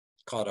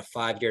call it a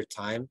 5-year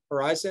time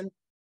horizon,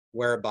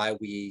 whereby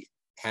we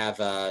have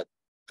a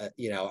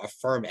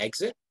firm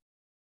exit.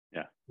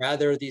 Yeah.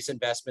 Rather, these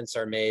investments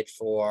are made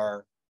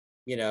for,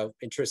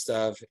 interest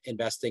of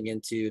investing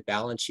into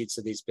balance sheets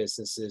of these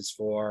businesses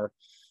for,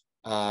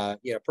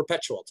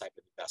 perpetual type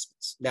of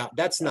investments. Now,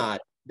 that's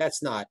not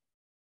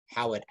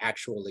how it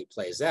actually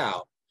plays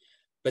out,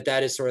 but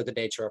that is sort of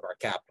the nature of our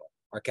capital.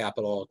 Our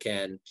capital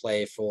can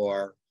play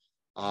for,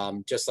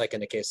 just like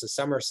in the case of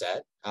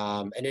Somerset,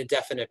 an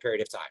indefinite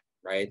period of time,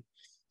 right?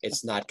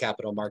 It's not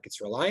capital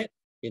markets reliant.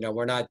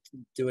 We're not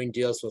doing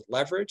deals with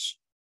leverage.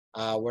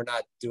 We're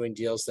not doing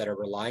deals that are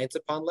reliant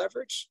upon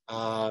leverage.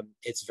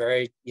 It's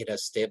very,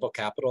 stable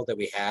capital that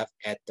we have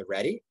at the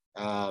ready,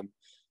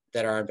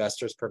 that our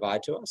investors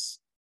provide to us.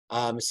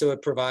 So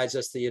it provides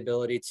us the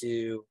ability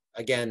to,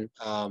 again,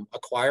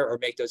 acquire or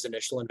make those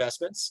initial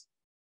investments,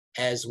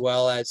 as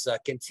well as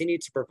continue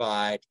to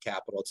provide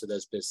capital to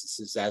those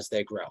businesses as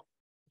they grow.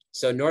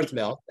 So North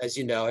Mill, as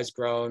you know, has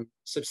grown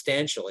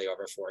substantially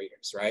over 4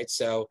 years, right?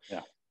 So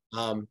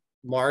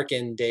Mark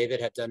and David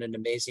have done an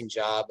amazing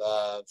job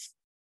of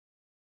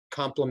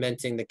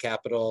complementing the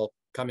capital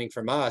coming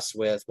from us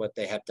with what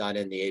they have done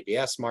in the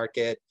ABS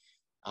market,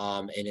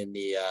 and in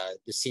the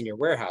senior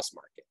warehouse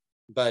market.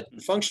 But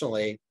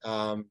functionally,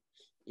 a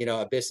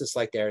business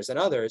like theirs and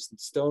others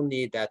still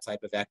need that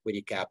type of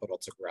equity capital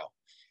to grow.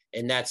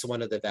 And that's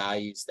one of the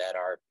values that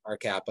our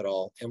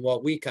capital and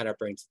what we kind of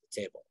bring to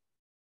the table.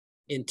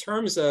 In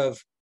terms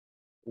of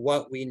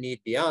what we need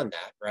beyond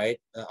that, right?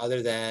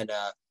 Other than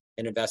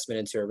an investment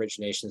into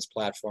originations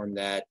platform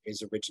that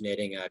is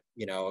originating a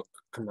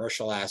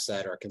commercial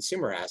asset or a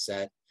consumer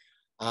asset,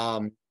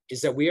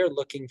 is that we are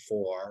looking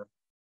for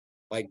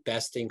like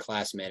best in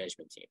class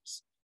management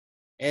teams.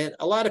 And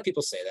a lot of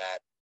people say that,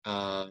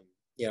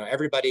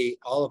 everybody,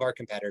 all of our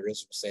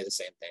competitors will say the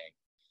same thing,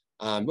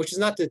 which is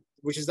not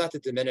to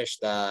diminish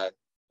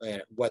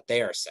what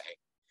they are saying.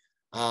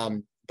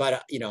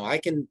 But I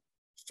can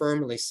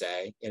firmly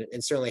say,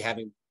 and certainly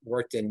having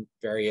worked in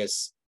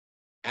various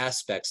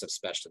aspects of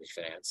specialty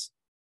finance,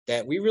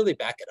 that we really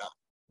back it up.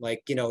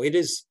 Like, it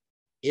is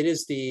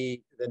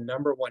the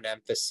number one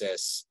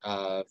emphasis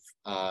of,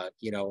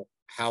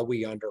 how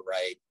we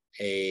underwrite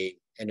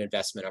an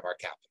investment of our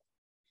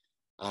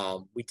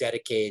capital. We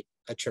dedicate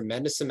a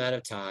tremendous amount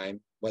of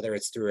time, whether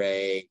it's through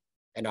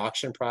an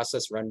auction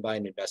process run by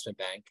an investment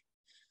bank,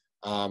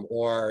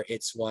 or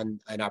it's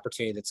an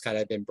opportunity that's kind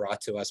of been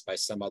brought to us by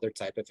some other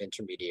type of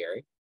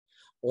intermediary,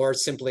 or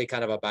simply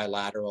kind of a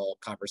bilateral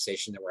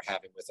conversation that we're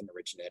having with an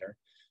originator.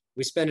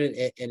 We spend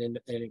an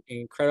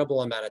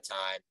incredible amount of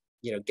time,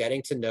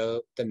 getting to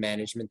know the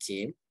management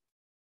team,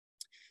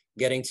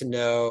 getting to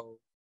know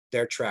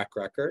their track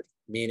record,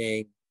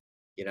 meaning,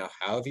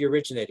 how have you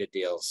originated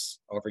deals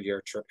over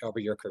your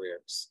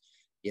careers?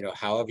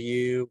 How have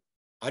you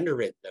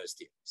underwritten those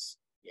deals?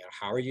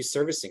 How are you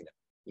servicing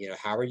them?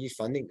 How are you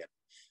funding them?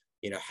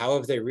 How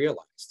have they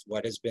realized?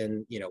 What has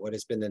been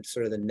the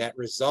sort of the net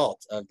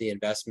result of the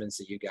investments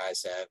that you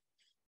guys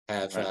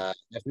have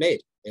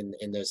made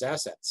in those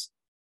assets?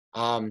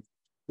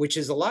 Which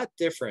is a lot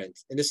different.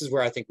 And this is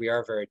where I think we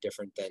are very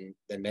different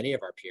than many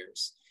of our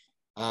peers.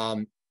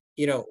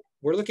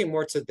 We're looking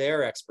more to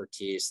their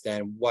expertise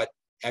than what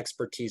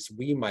expertise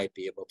we might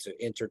be able to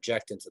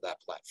interject into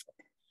that platform.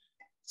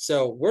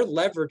 So we're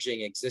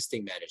leveraging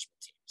existing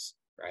management teams,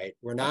 right?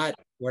 We're not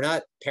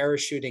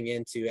parachuting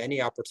into any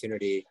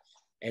opportunity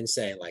and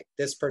saying like,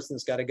 this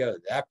person's got to go,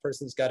 that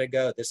person's got to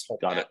go, this whole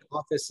back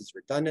office is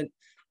redundant.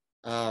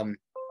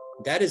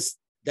 That is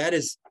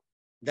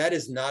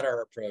not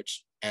our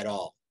approach at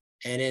all.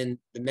 And in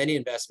the many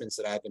investments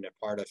that I've been a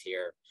part of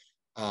here,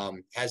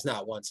 has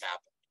not once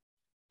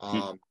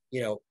happened.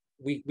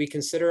 We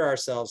consider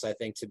ourselves, I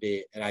think, to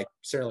be, and I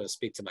certainly will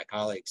speak to my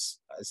colleagues,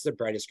 this is the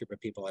brightest group of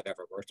people I've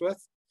ever worked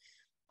with.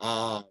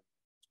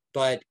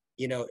 But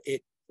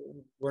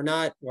we're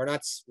not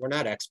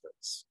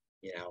experts.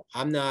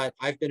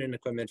 I've been in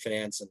equipment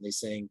finance and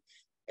leasing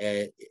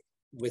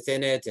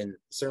within it, and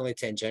certainly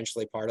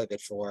tangentially part of it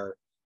for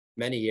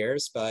many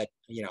years, but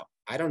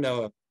I don't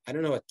know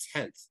a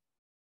tenth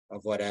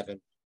of what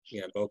Evan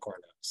Bokor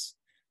knows.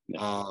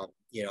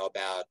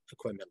 about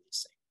equipment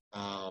leasing,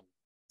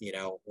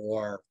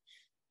 or,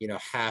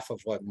 half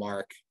of what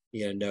Mark,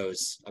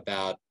 knows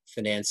about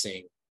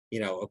financing,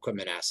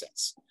 equipment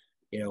assets.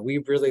 We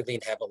really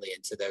lean heavily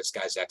into those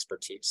guys'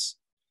 expertise.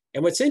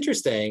 And what's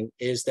interesting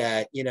is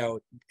that,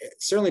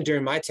 certainly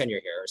during my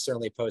tenure here,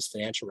 certainly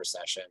post-financial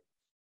recession,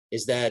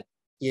 is that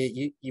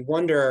you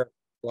wonder,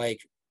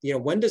 like,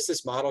 when does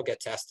this model get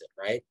tested,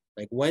 right?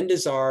 Like, when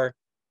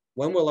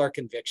will our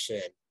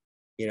conviction,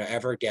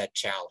 ever get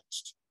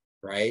challenged,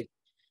 right?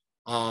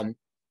 And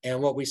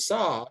what we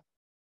saw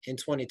in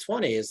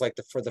 2020 is like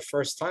for the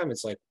first time,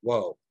 it's like,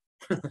 whoa,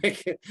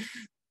 like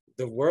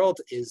the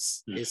world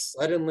is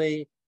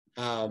suddenly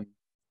a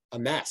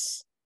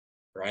mess,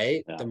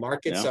 right? Yeah. The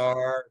markets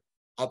are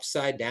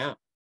upside down.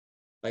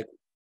 Like,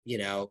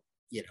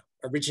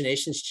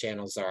 originations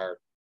channels are,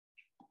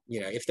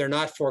 if they're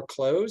not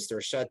foreclosed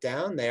or shut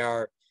down,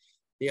 they're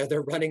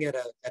running at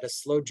a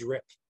slow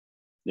drip.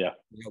 Yeah.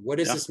 What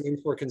does this mean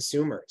for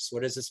consumers?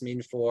 What does this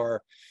mean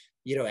for,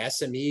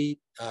 SME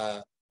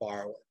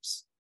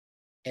borrowers?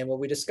 And what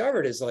we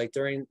discovered is, like,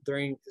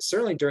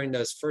 certainly during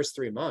those first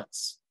 3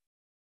 months,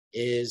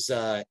 is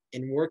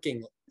in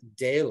working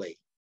daily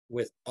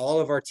with all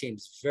of our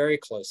teams very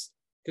closely,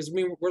 because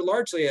we're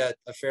largely a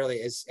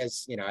fairly, as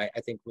I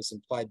think was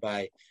implied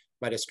by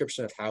my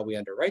description of how we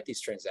underwrite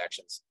these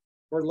transactions,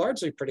 we're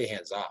largely pretty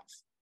hands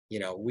off.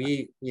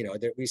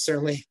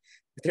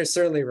 There's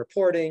certainly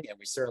reporting, and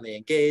we certainly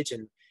engage,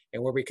 and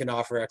where we can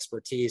offer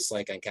expertise,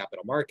 like on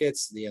capital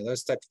markets,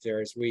 those types of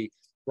areas,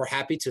 we're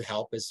happy to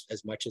help as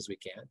much as we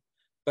can.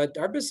 But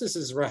our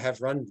businesses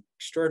have run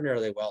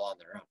extraordinarily well on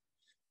their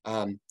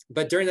own.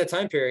 But during that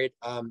time period,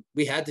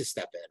 we had to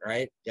step in,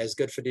 right? As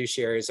good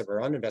fiduciaries of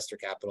our own investor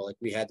capital, like,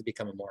 we had to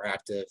become a more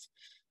active,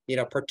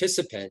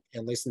 participant,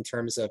 at least in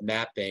terms of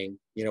mapping,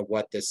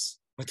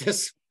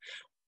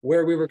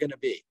 where we were going to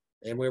be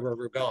and where we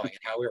were going and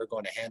how we were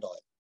going to handle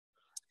it.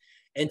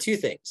 And two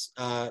things.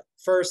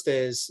 First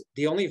is,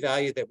 the only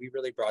value that we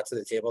really brought to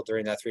the table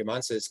during that 3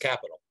 months is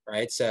capital,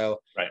 right?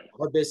 So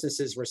our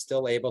businesses were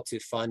still able to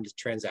fund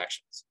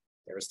transactions.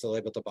 They were still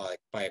able to buy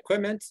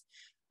equipment.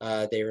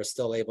 They were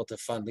still able to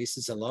fund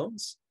leases and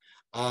loans.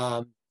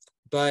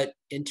 But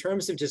in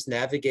terms of just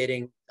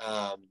navigating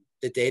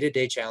the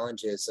day-to-day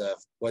challenges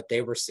of what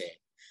they were seeing,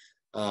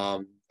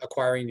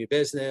 acquiring new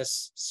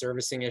business,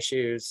 servicing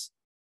issues,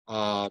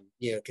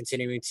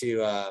 continuing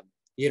to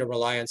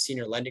rely on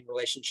senior lending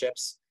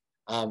relationships,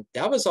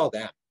 that was all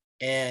them.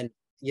 And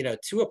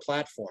to a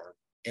platform,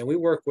 and we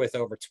work with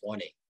over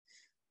 20.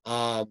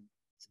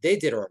 They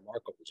did a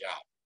remarkable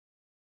job.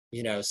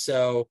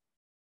 So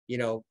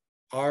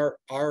our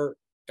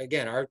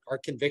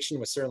conviction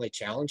was certainly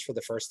challenged for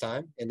the first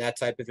time in that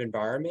type of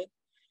environment.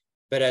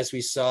 But as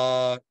we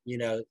saw,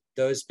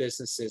 those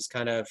businesses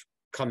kind of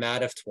come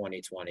out of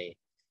 2020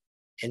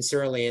 and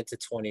certainly into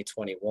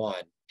 2021,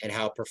 and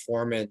how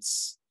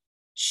performance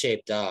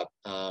shaped up,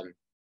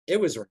 it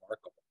was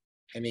remarkable.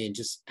 I mean,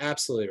 just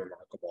absolutely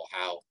remarkable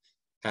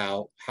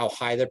how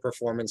high the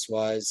performance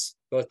was,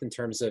 both in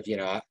terms of,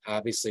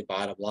 obviously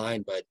bottom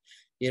line, but,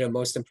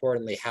 most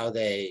importantly, how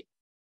they,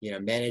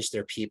 manage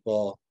their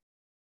people,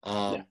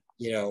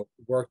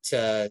 work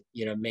to,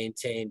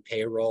 maintain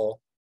payroll,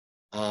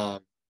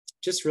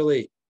 just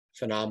really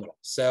phenomenal.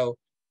 So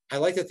I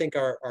like to think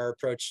our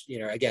approach,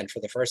 again, for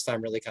the first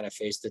time, really kind of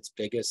faced its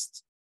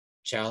biggest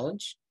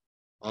challenge.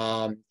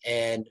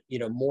 And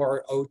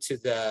more owed to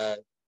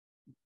the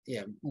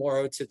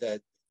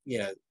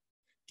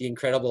the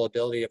incredible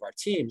ability of our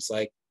teams.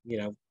 Like,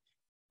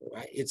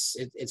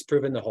 it's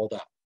proven to hold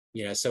up.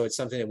 So it's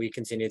something that we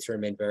continue to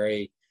remain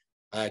very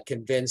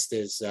convinced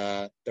is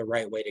the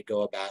right way to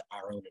go about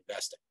our own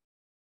investing.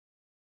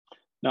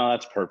 No,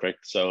 that's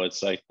perfect. So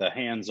it's like the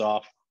hands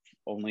off,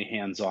 only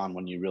hands on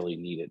when you really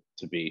need it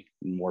to be,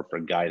 more for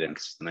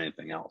guidance than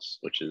anything else,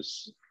 which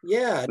is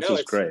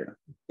great.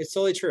 It's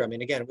totally true. I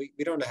mean, again, we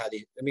don't know how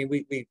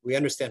we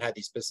understand how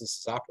these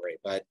businesses operate,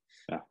 but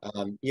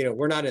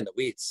we're not in the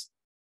weeds,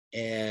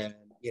 and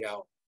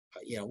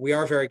we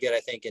are very good, I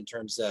think, in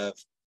terms of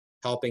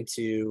helping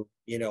to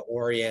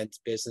orient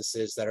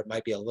businesses that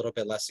might be a little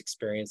bit less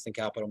experienced in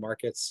capital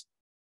markets.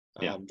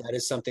 That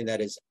is something that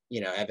is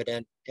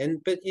evident,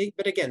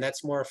 but again,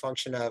 that's more a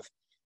function of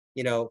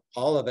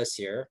all of us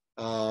here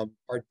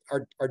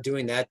are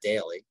doing that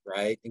daily,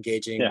 right?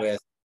 Engaging with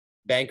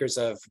bankers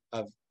of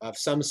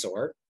some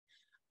sort.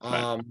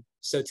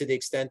 So to the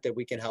extent that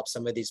we can help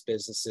some of these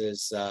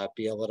businesses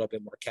be a little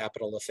bit more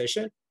capital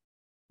efficient,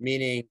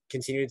 meaning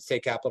continue to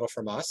take capital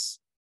from us,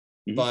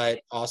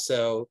 but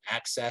also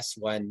access,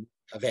 when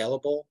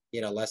available,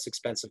 less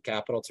expensive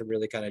capital to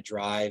really kind of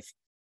drive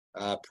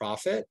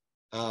profit.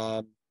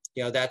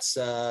 That's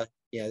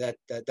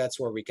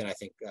where we can, I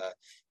think,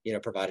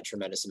 provide a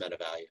tremendous amount of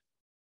value.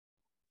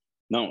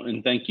 No,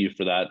 and thank you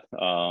for that.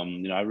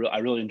 I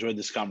really enjoyed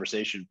this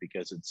conversation,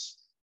 because it's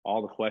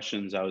all the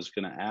questions I was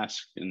going to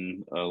ask,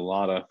 and a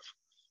lot of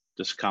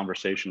just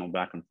conversational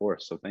back and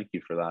forth. So thank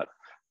you for that.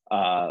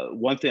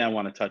 One thing I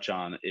want to touch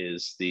on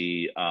is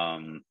the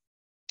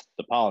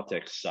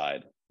politics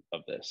side.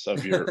 of this,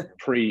 of your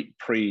pre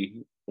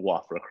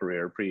Wafra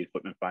career, pre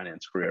equipment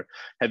finance career.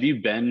 Have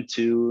you been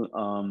to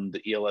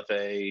the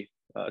ELFA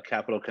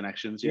Capital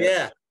Connections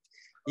yet?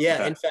 Yeah.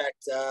 Okay. In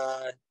fact,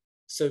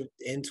 so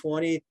in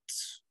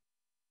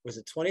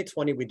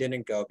 2020, we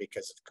didn't go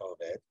because of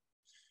COVID.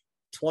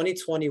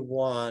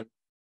 2021,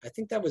 I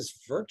think that was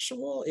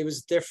virtual. It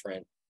was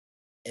different.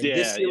 And Yeah,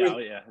 this year,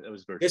 it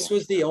was virtual. this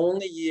was the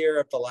only year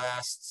of the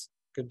last,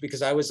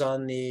 because I was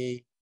on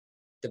the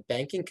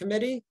banking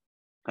committee,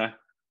 Okay.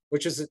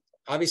 which is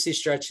obviously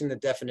stretching the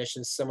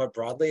definition somewhat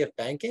broadly of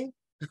banking.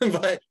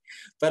 but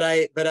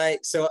I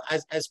so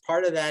as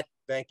part of that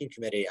banking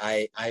committee,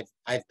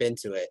 I've been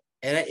to it,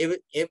 and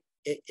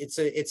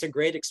it's a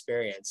great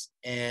experience,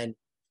 and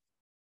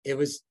it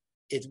was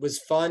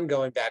fun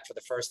going back for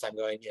the first time,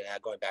 going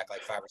back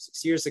like 5 or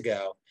 6 years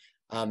ago.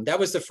 That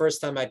was the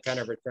first time I'd kind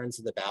of returned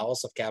to the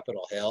bowels of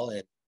Capitol Hill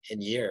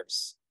in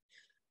years.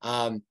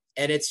 And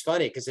it's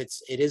funny because it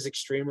is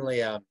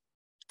extremely, I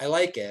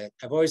like it.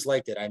 I've always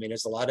liked it. I mean,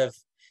 there's a lot of,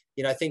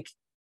 I think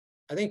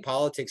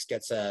politics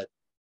gets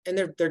and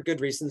there are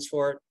good reasons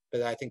for it,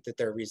 but I think that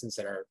there are reasons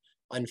that are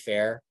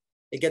unfair.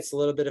 It gets a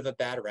little bit of a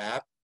bad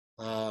rap.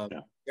 There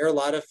are a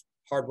lot of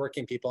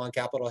hardworking people on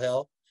Capitol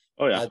Hill.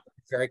 Oh yeah.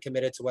 Very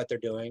committed to what they're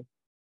doing.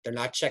 They're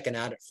not checking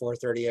out at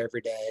 4:30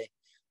 every day.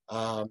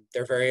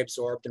 They're very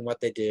absorbed in what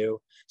they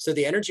do. So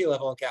the energy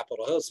level on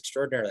Capitol Hill is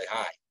extraordinarily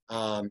high.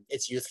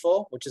 It's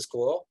youthful, which is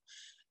cool.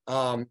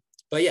 But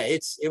yeah,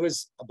 it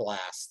was a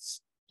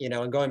blast,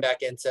 and going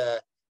back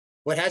into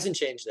what hasn't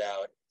changed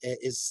out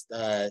is,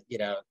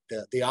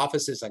 the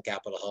offices on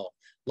Capitol Hill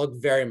look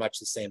very much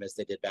the same as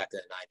they did back in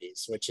the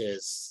 90s, which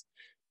is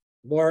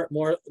more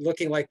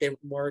looking like they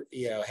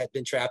had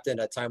been trapped in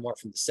a time warp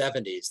from the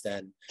 70s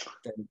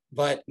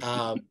but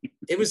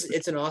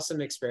it's an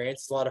awesome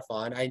experience. It's a lot of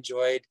fun. I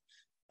enjoyed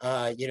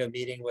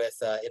meeting with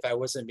if I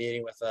wasn't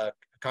meeting with a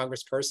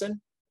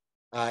congressperson,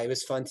 it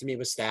was fun to meet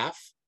with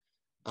staff.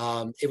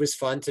 It was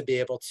fun to be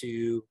able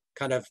to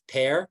kind of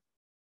pair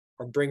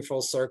or bring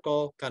full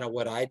circle kind of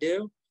what I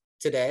do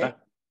today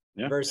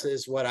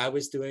versus what I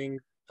was doing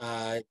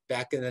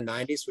back in the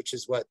 90s, which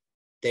is what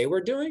they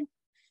were doing,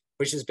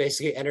 which is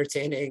basically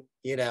entertaining,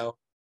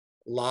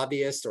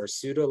 lobbyists or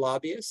pseudo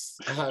lobbyists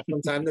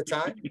from time to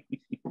time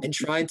and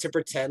trying to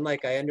pretend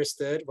like I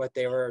understood what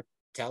they were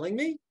telling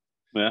me.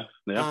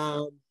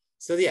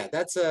 So yeah,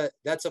 that's a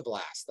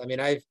blast. I mean,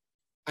 I've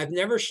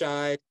never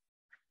shied,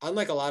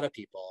 unlike a lot of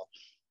people.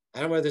 I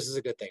don't know whether this is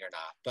a good thing or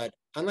not, but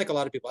unlike a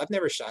lot of people, I've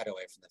never shied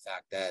away from the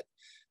fact that,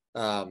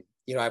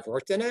 I've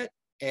worked in it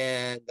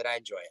and that I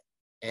enjoy it,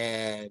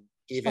 and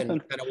even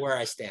kind of where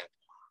I stand.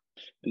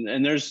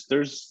 And there's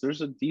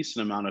a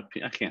decent amount of,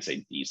 I can't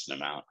say decent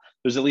amount,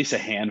 there's at least a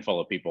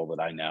handful of people that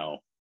I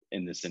know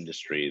in this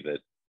industry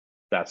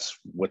that's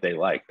what they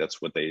like.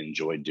 That's what they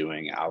enjoy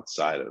doing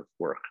outside of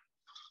work.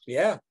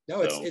 Yeah,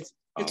 no, so, it's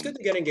good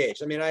to get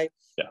engaged. I mean, I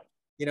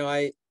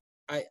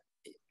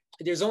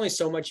there's only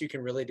so much you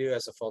can really do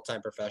as a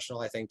full-time professional,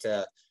 I think,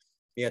 to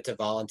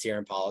volunteer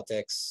in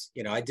politics.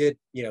 I did,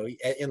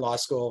 in law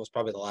school was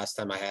probably the last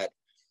time I had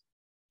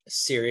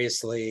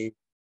seriously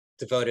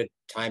devoted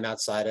time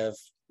outside of,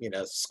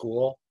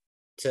 school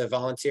to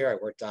volunteer. I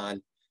worked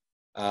on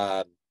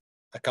a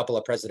couple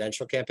of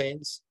presidential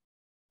campaigns,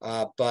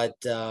 but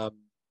and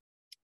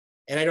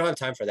I don't have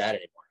time for that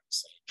anymore.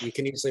 You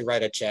can easily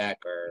write a check,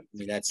 or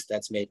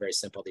that's made very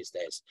simple these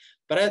days.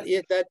 But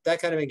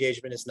that kind of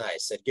engagement is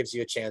nice. It gives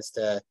you a chance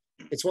to.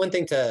 It's one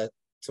thing to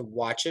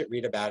watch it,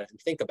 read about it, and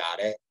think about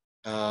it.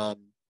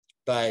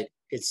 But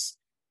it's,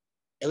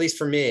 at least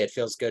for me, it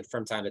feels good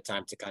from time to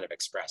time to kind of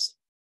express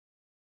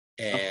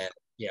it. And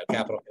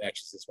Capital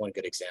Connections is one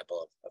good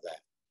example of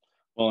that.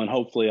 Well, and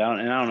hopefully, I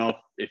don't know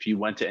if you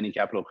went to any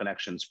Capital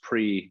Connections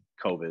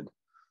pre-COVID,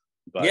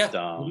 but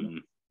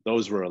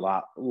those were a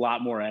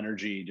lot more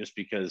energy just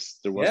because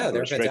there wasn't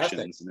restrictions,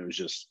 fantastic. And it was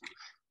just,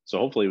 so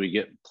hopefully we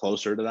get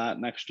closer to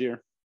that next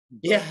year.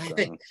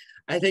 But,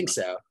 I think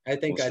so. I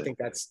think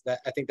that's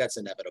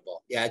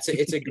inevitable. Yeah,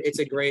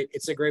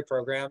 it's a great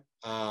program.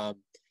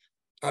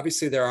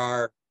 Obviously there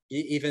are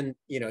even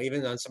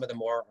on some of the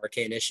more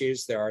arcane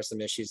issues, there are some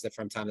issues that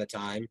from time to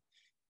time,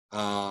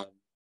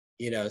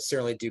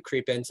 certainly do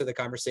creep into the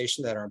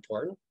conversation that are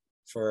important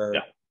for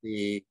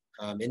the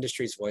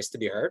industry's voice to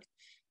be heard.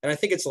 And I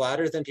think it's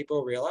louder than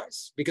people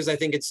realize, because I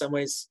think in some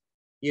ways,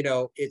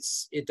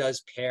 it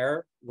does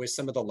pair with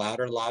some of the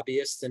louder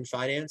lobbyists in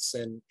finance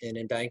and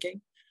in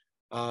banking.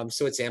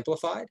 So it's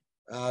amplified.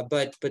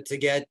 But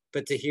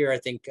to hear, I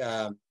think,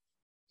 from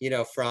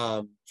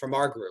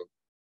our group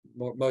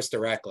most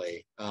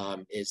directly,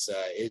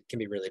 it can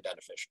be really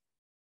beneficial.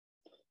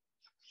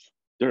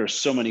 There are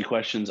so many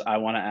questions I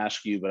want to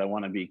ask you, but I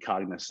want to be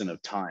cognizant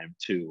of time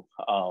too.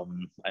 I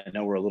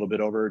know we're a little bit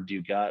over. Do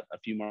you got a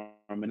few more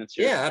minutes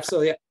here? Yeah,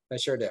 absolutely. Yeah, I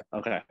sure do.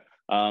 Okay.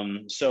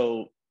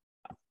 So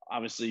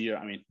obviously you're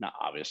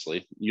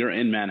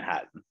in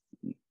Manhattan,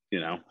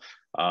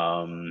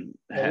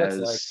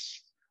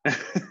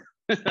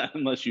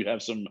 unless you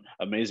have some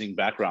amazing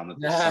background that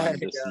the sun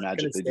just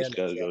magically just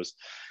goes.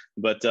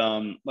 But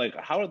like,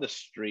 how are the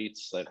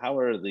streets? Like, how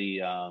are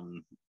the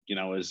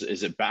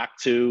is it back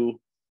to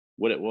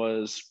what it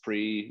was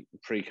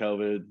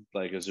pre-COVID?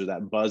 Like, is there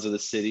that buzz of the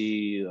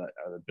city?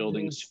 Are the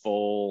buildings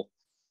full?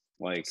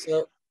 Like,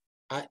 So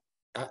I,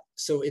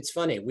 so it's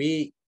funny.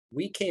 We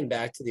came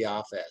back to the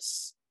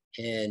office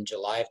in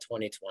July of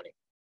 2020.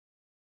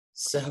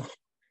 So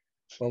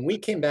when we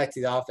came back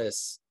to the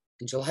office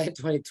in July of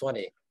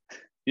 2020,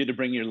 you had to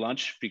bring your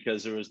lunch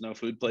because there was no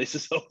food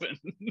places open.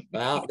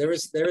 well, there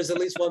was at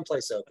least one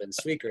place open,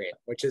 Sweet Green,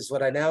 which is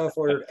what I now have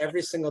ordered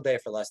every single day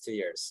for the last 2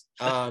 years.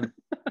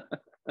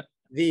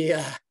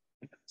 The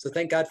So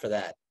thank God for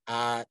that.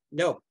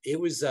 No, it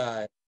was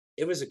a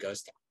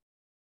ghost town.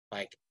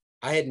 Like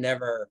I had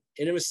never,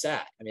 and it was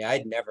sad. I mean,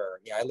 I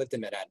lived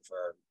in Manhattan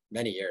for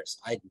many years.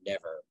 I'd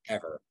never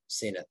ever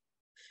seen it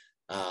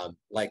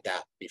like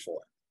that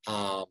before.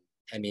 I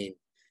mean,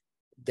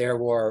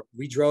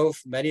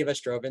 many of us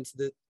drove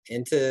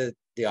into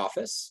the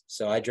office.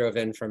 So I drove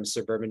in from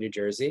suburban New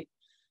Jersey.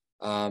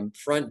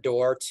 Front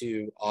door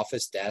to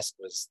office desk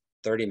was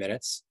 30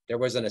 minutes. There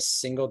wasn't a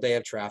single day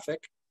of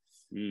traffic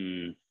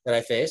that I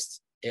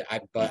faced.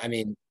 But I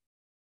mean,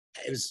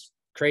 it was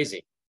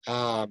crazy.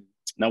 Now,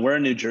 where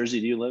in New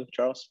Jersey do you live,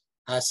 Charles?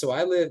 So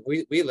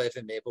we live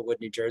in Maplewood,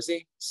 New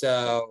Jersey.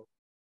 So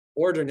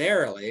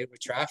ordinarily with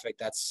traffic,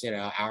 that's,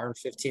 hour and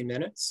 15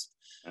 minutes.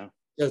 Oh.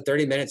 So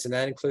 30 minutes. And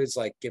that includes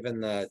like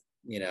giving the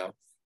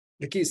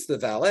keys to the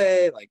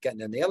valet, like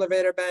getting in the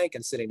elevator bank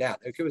and sitting down.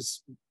 It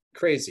was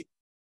crazy.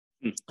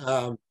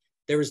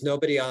 There was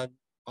nobody on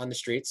the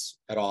streets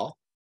at all.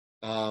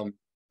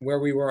 Where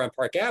we were on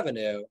Park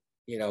Avenue,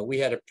 we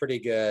had a pretty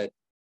good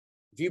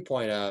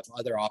viewpoint of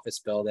other office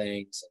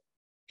buildings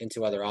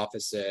into other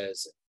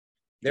offices.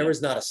 There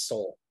was not a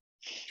soul.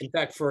 In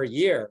fact, for a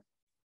year,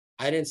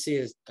 I didn't see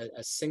a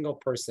single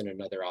person in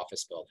another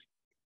office building.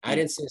 I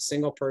didn't see a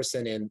single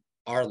person in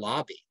our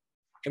lobby.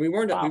 And we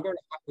weren't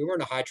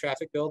a high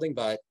traffic building,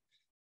 but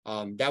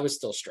that was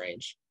still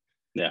strange.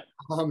 Yeah.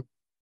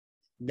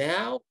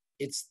 Now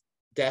it's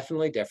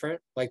definitely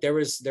different. Like there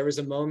was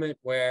a moment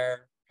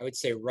where I would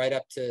say right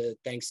up to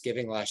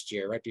Thanksgiving last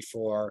year, right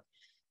before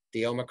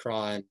the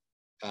Omicron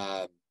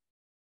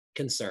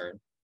concern,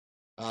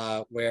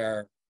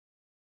 where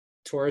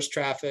tourist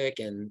traffic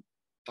and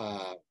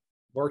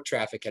work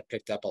traffic had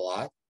picked up a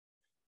lot.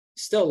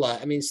 Still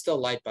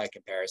light by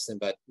comparison,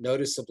 but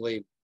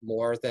noticeably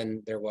more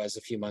than there was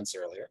a few months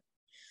earlier.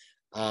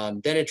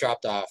 Then it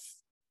dropped off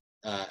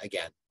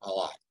again a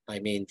lot. I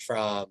mean,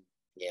 from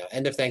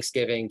end of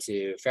Thanksgiving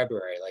to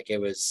February, like it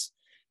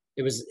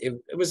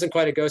wasn't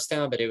quite a ghost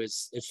town, but it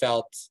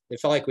felt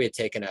like we had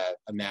taken a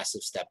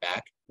massive step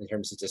back in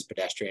terms of just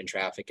pedestrian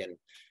traffic and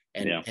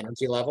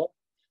energy level.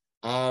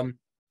 Now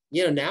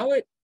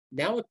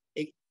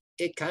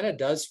it kind of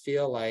does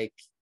feel like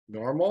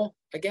normal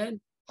again.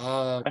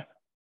 The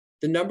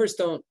numbers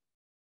don't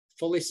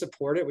fully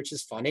support it, which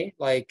is funny.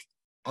 Like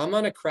I'm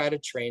on a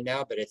crowded train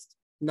now, but it's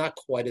not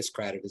quite as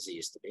crowded as it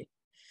used to be.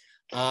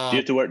 Do you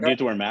have to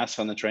wear masks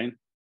on the train?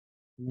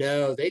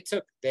 No,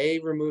 they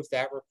removed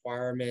that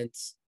requirement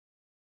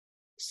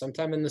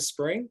sometime in the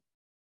spring.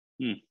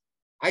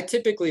 I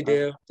typically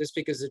do, just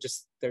because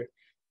there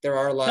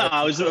are a lot.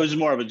 No, it was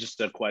more of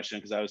just a question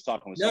because I was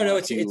talking with someone. No,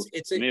 maybe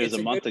it was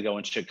a month ago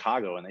in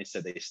Chicago, and they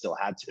said they still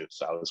had to.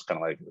 So I was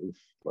kind of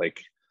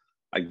like,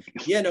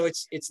 no,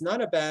 it's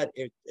not a bad.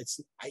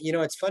 It's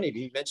funny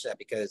you mentioned that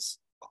because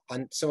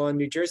on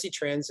New Jersey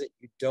Transit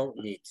you don't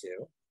need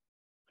to.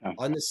 Oh.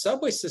 On the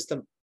subway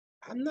system,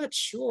 I'm not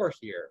sure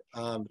here.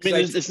 I mean,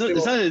 there's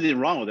not anything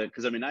wrong with it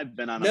because I mean I've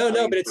been on a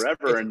plane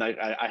forever, and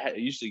I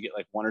usually get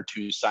like 1 or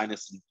 2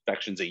 sinus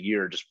infections a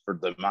year just for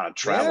the amount of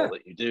travel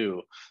that you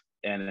do,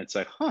 and it's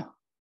like, I'm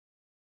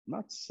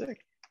not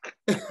sick.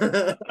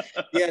 It's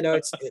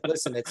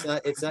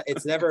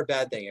never a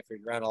bad thing if you're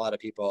around a lot of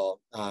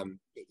people.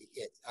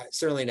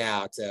 Certainly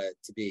now to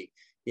be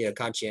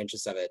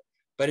conscientious of it.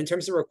 But in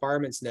terms of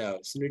requirements, no.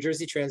 So New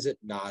Jersey Transit,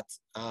 not.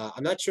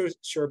 I'm not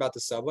sure about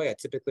the subway. I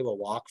typically will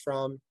walk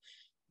from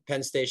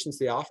Penn Station to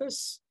the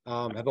office.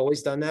 I've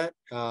always done that,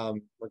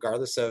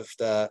 regardless of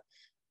the,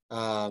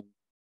 what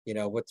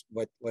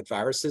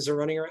viruses are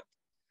running around.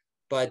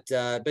 But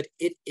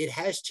it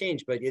has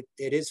changed. But it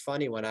is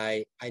funny when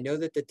I know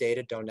that the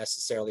data don't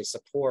necessarily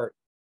support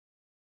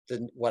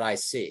what I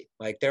see.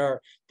 Like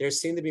there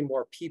seem to be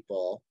more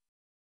people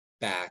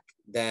back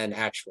than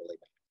actually back.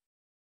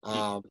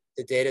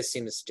 The data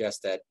seem to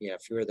suggest that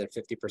fewer than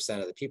 50%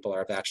 of the people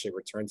have actually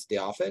returned to the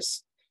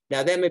office.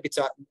 Now that may be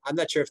I'm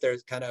not sure if they're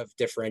kind of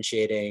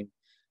differentiating,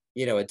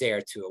 a day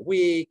or two a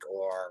week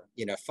or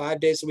 5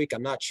 days a week.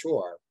 I'm not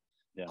sure.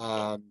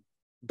 Yeah.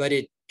 But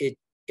it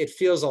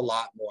feels a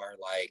lot more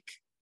like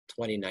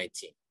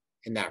 2019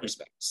 in that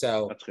respect.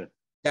 So that's good.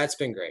 That's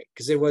been great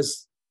because it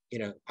was,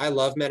 I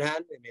love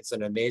Manhattan. I mean, it's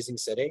an amazing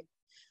city.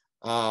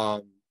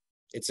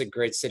 It's a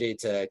great city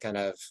to kind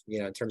of,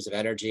 in terms of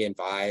energy and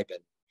vibe, and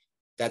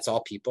that's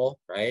all people,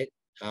 right?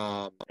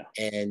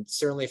 And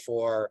certainly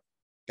for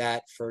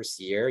that first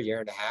year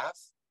and a half,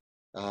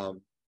 I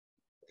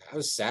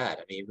was sad.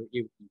 I mean,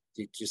 you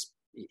just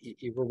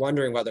you were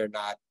wondering whether or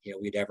not,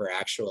 we'd ever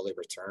actually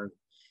return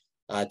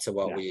to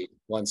what Yeah. we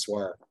once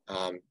were.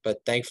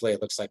 But thankfully,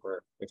 it looks like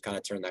we've kind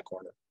of turned that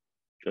corner.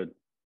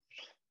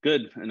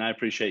 Good. And I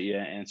appreciate you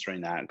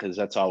answering that, because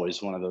that's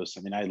always one of those.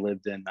 I mean, I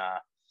lived in,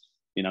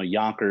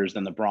 Yonkers,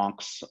 then the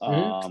Bronx.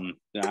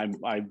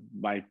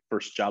 My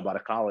first job out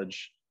of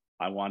college,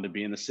 I wanted to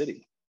be in the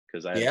city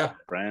because I had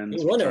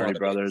friends, fraternity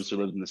brothers who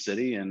lived in the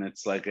city. And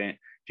it's like, if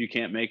you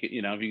can't make it,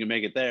 if you can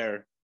make it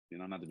there,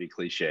 not to be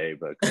cliche,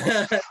 but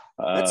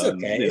that's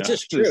okay. It's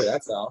just true.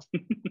 That's all.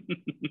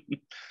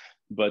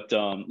 But,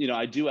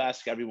 I do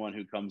ask everyone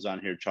who comes on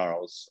here,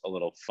 Charles, a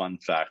little fun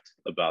fact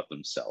about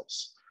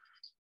themselves.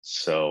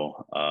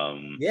 So,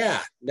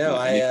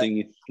 anything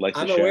you'd like to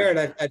share? I'm aware,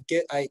 and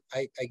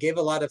I gave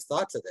a lot of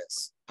thought to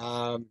this.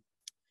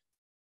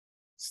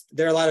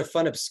 There are a lot of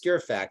fun, obscure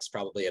facts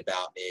probably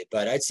about me,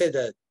 but I'd say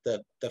the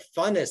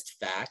funnest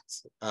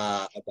fact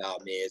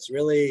about me is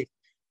really,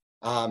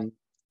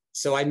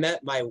 so I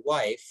met my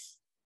wife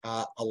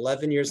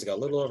 11 years ago, a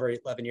little over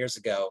 11 years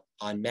ago,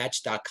 on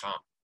Match.com.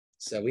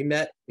 So we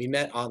met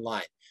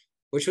online,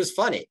 which was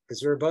funny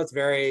because we were both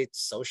very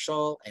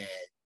social and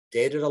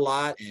dated a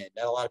lot and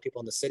met a lot of people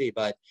in the city,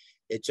 but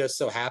it just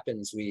so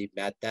happens we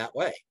met that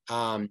way.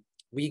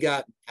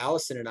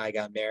 Allison and I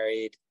got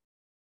married.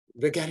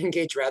 We got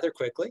engaged rather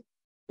quickly,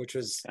 which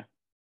was,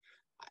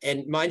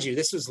 and mind you,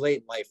 this was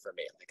late in life for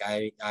me.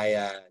 Like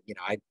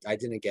I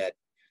didn't get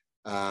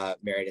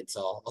married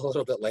until a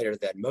little bit later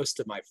than most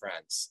of my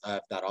friends,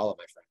 if not all of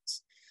my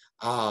friends.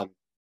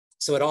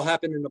 So it all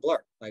happened in a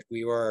blur. Like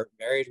we were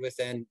married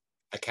within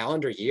a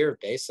calendar year,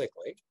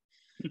 basically.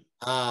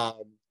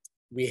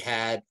 We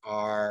had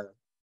our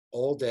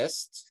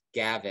oldest,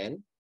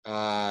 Gavin,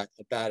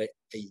 about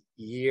a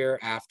year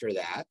after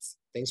that.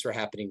 Things were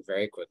happening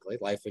very quickly.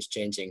 Life was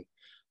changing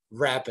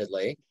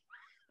rapidly.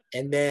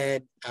 And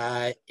then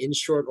in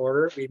short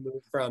order, we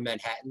moved from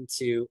Manhattan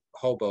to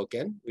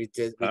Hoboken. We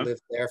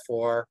lived there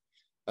for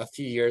a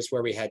few years,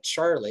 where we had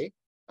Charlie.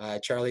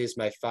 Charlie is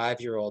my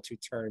 5-year-old who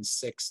turns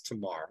 6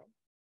 tomorrow.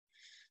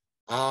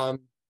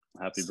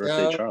 Happy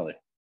birthday, Charlie.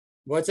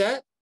 What's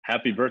that?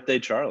 Happy birthday,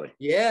 Charlie.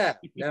 Yeah,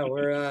 no,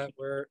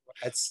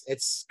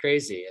 it's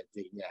crazy.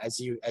 As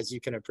you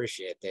can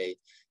appreciate,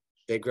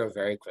 they grow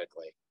very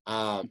quickly.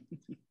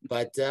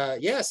 But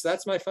yes,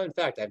 that's my fun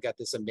fact. I've got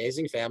this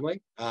amazing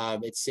family.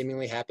 It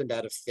seemingly happened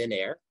out of thin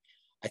air.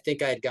 I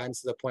think I had gotten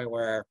to the point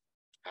where,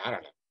 I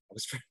don't know,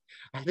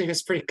 I think I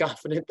was pretty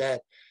confident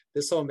that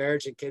this whole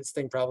marriage and kids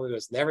thing probably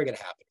was never going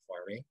to happen for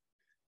me.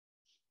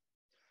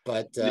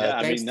 But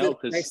thanks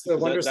to the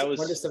wonders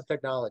of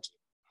technology.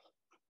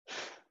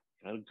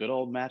 Good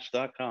old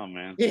Match.com,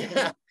 man.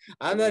 Yeah,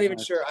 I'm not even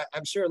sure.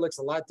 I'm sure it looks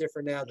a lot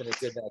different now than it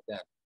did back then.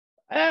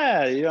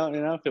 Yeah,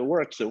 if it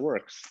works, it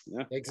works.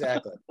 Yeah.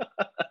 Exactly.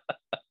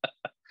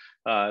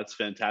 It's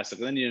fantastic.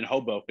 And then you're in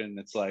Hoboken.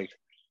 It's like,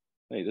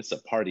 hey, this is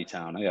a party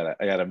town. I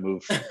gotta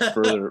move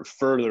further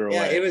away.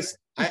 Yeah, it was.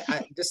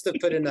 I just to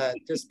put in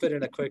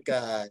a quick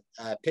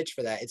pitch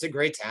for that. It's a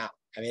great town.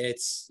 I mean,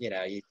 it's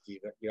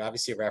you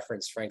obviously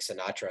referenced Frank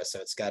Sinatra, so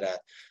it's got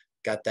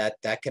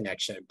that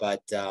connection.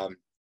 But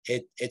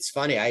it's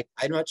funny.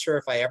 I'm not sure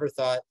if I ever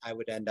thought I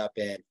would end up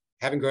in,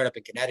 having grown up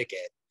in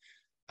Connecticut,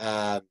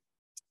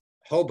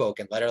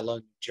 Hoboken, let alone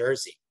New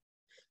Jersey.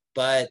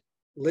 But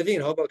living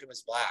in Hoboken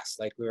was a blast.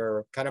 Like we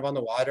were kind of on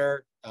the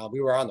water.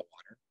 We were on the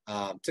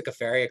water. Took a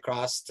ferry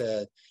across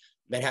to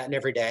Manhattan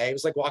every day. It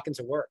was like walking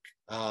to work.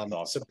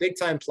 Awesome. So big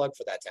time plug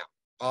for that town.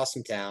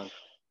 Awesome town.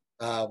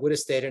 Would have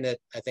stayed in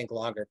it, I think,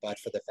 longer, but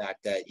for the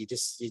fact that you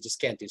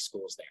just can't do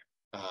schools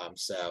there.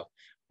 So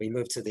we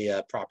moved to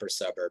the proper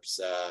suburbs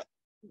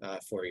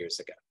 4 years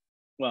ago.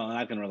 Well, and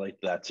I can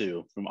relate to that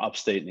too, from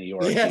upstate New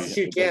York. Yes,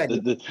 you can.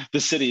 The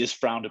city is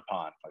frowned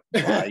upon.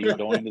 Like, why are you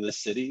going to the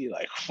city?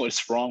 Like,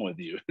 what's wrong with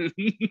you?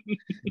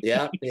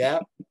 Yeah.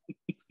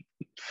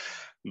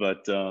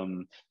 But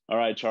all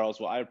right, Charles.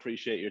 Well, I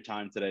appreciate your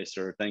time today,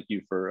 sir. Thank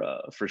you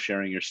for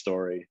sharing your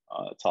story,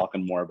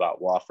 talking more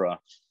about Wafra.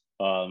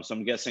 So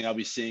I'm guessing I'll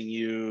be seeing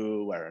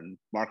you where, in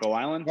Marco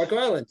Island? Marco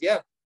Island, yeah.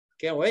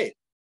 Can't wait.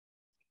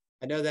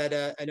 I know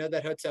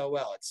that hotel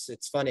well.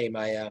 It's funny.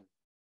 My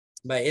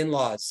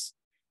in-laws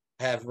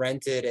have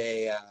rented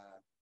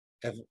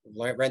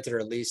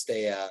or leased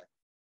a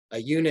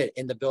unit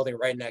in the building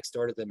right next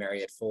door to the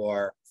Marriott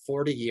for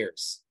 40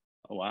 years.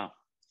 Oh wow.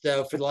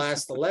 So for the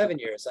last 11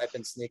 years, I've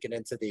been sneaking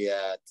into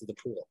the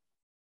pool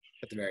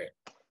at the Marriott.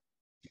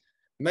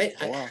 Might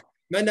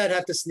not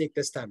have to sneak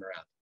this time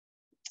around.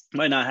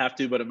 Might not have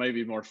to, but it might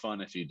be more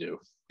fun if you do.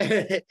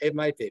 It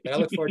might be, but I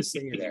look forward to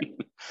seeing you there.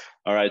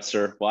 All right,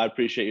 sir. Well, I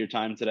appreciate your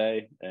time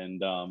today,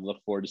 and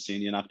look forward to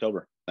seeing you in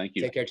October. Thank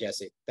you. Take care,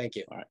 Jesse. Thank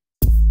you. All right.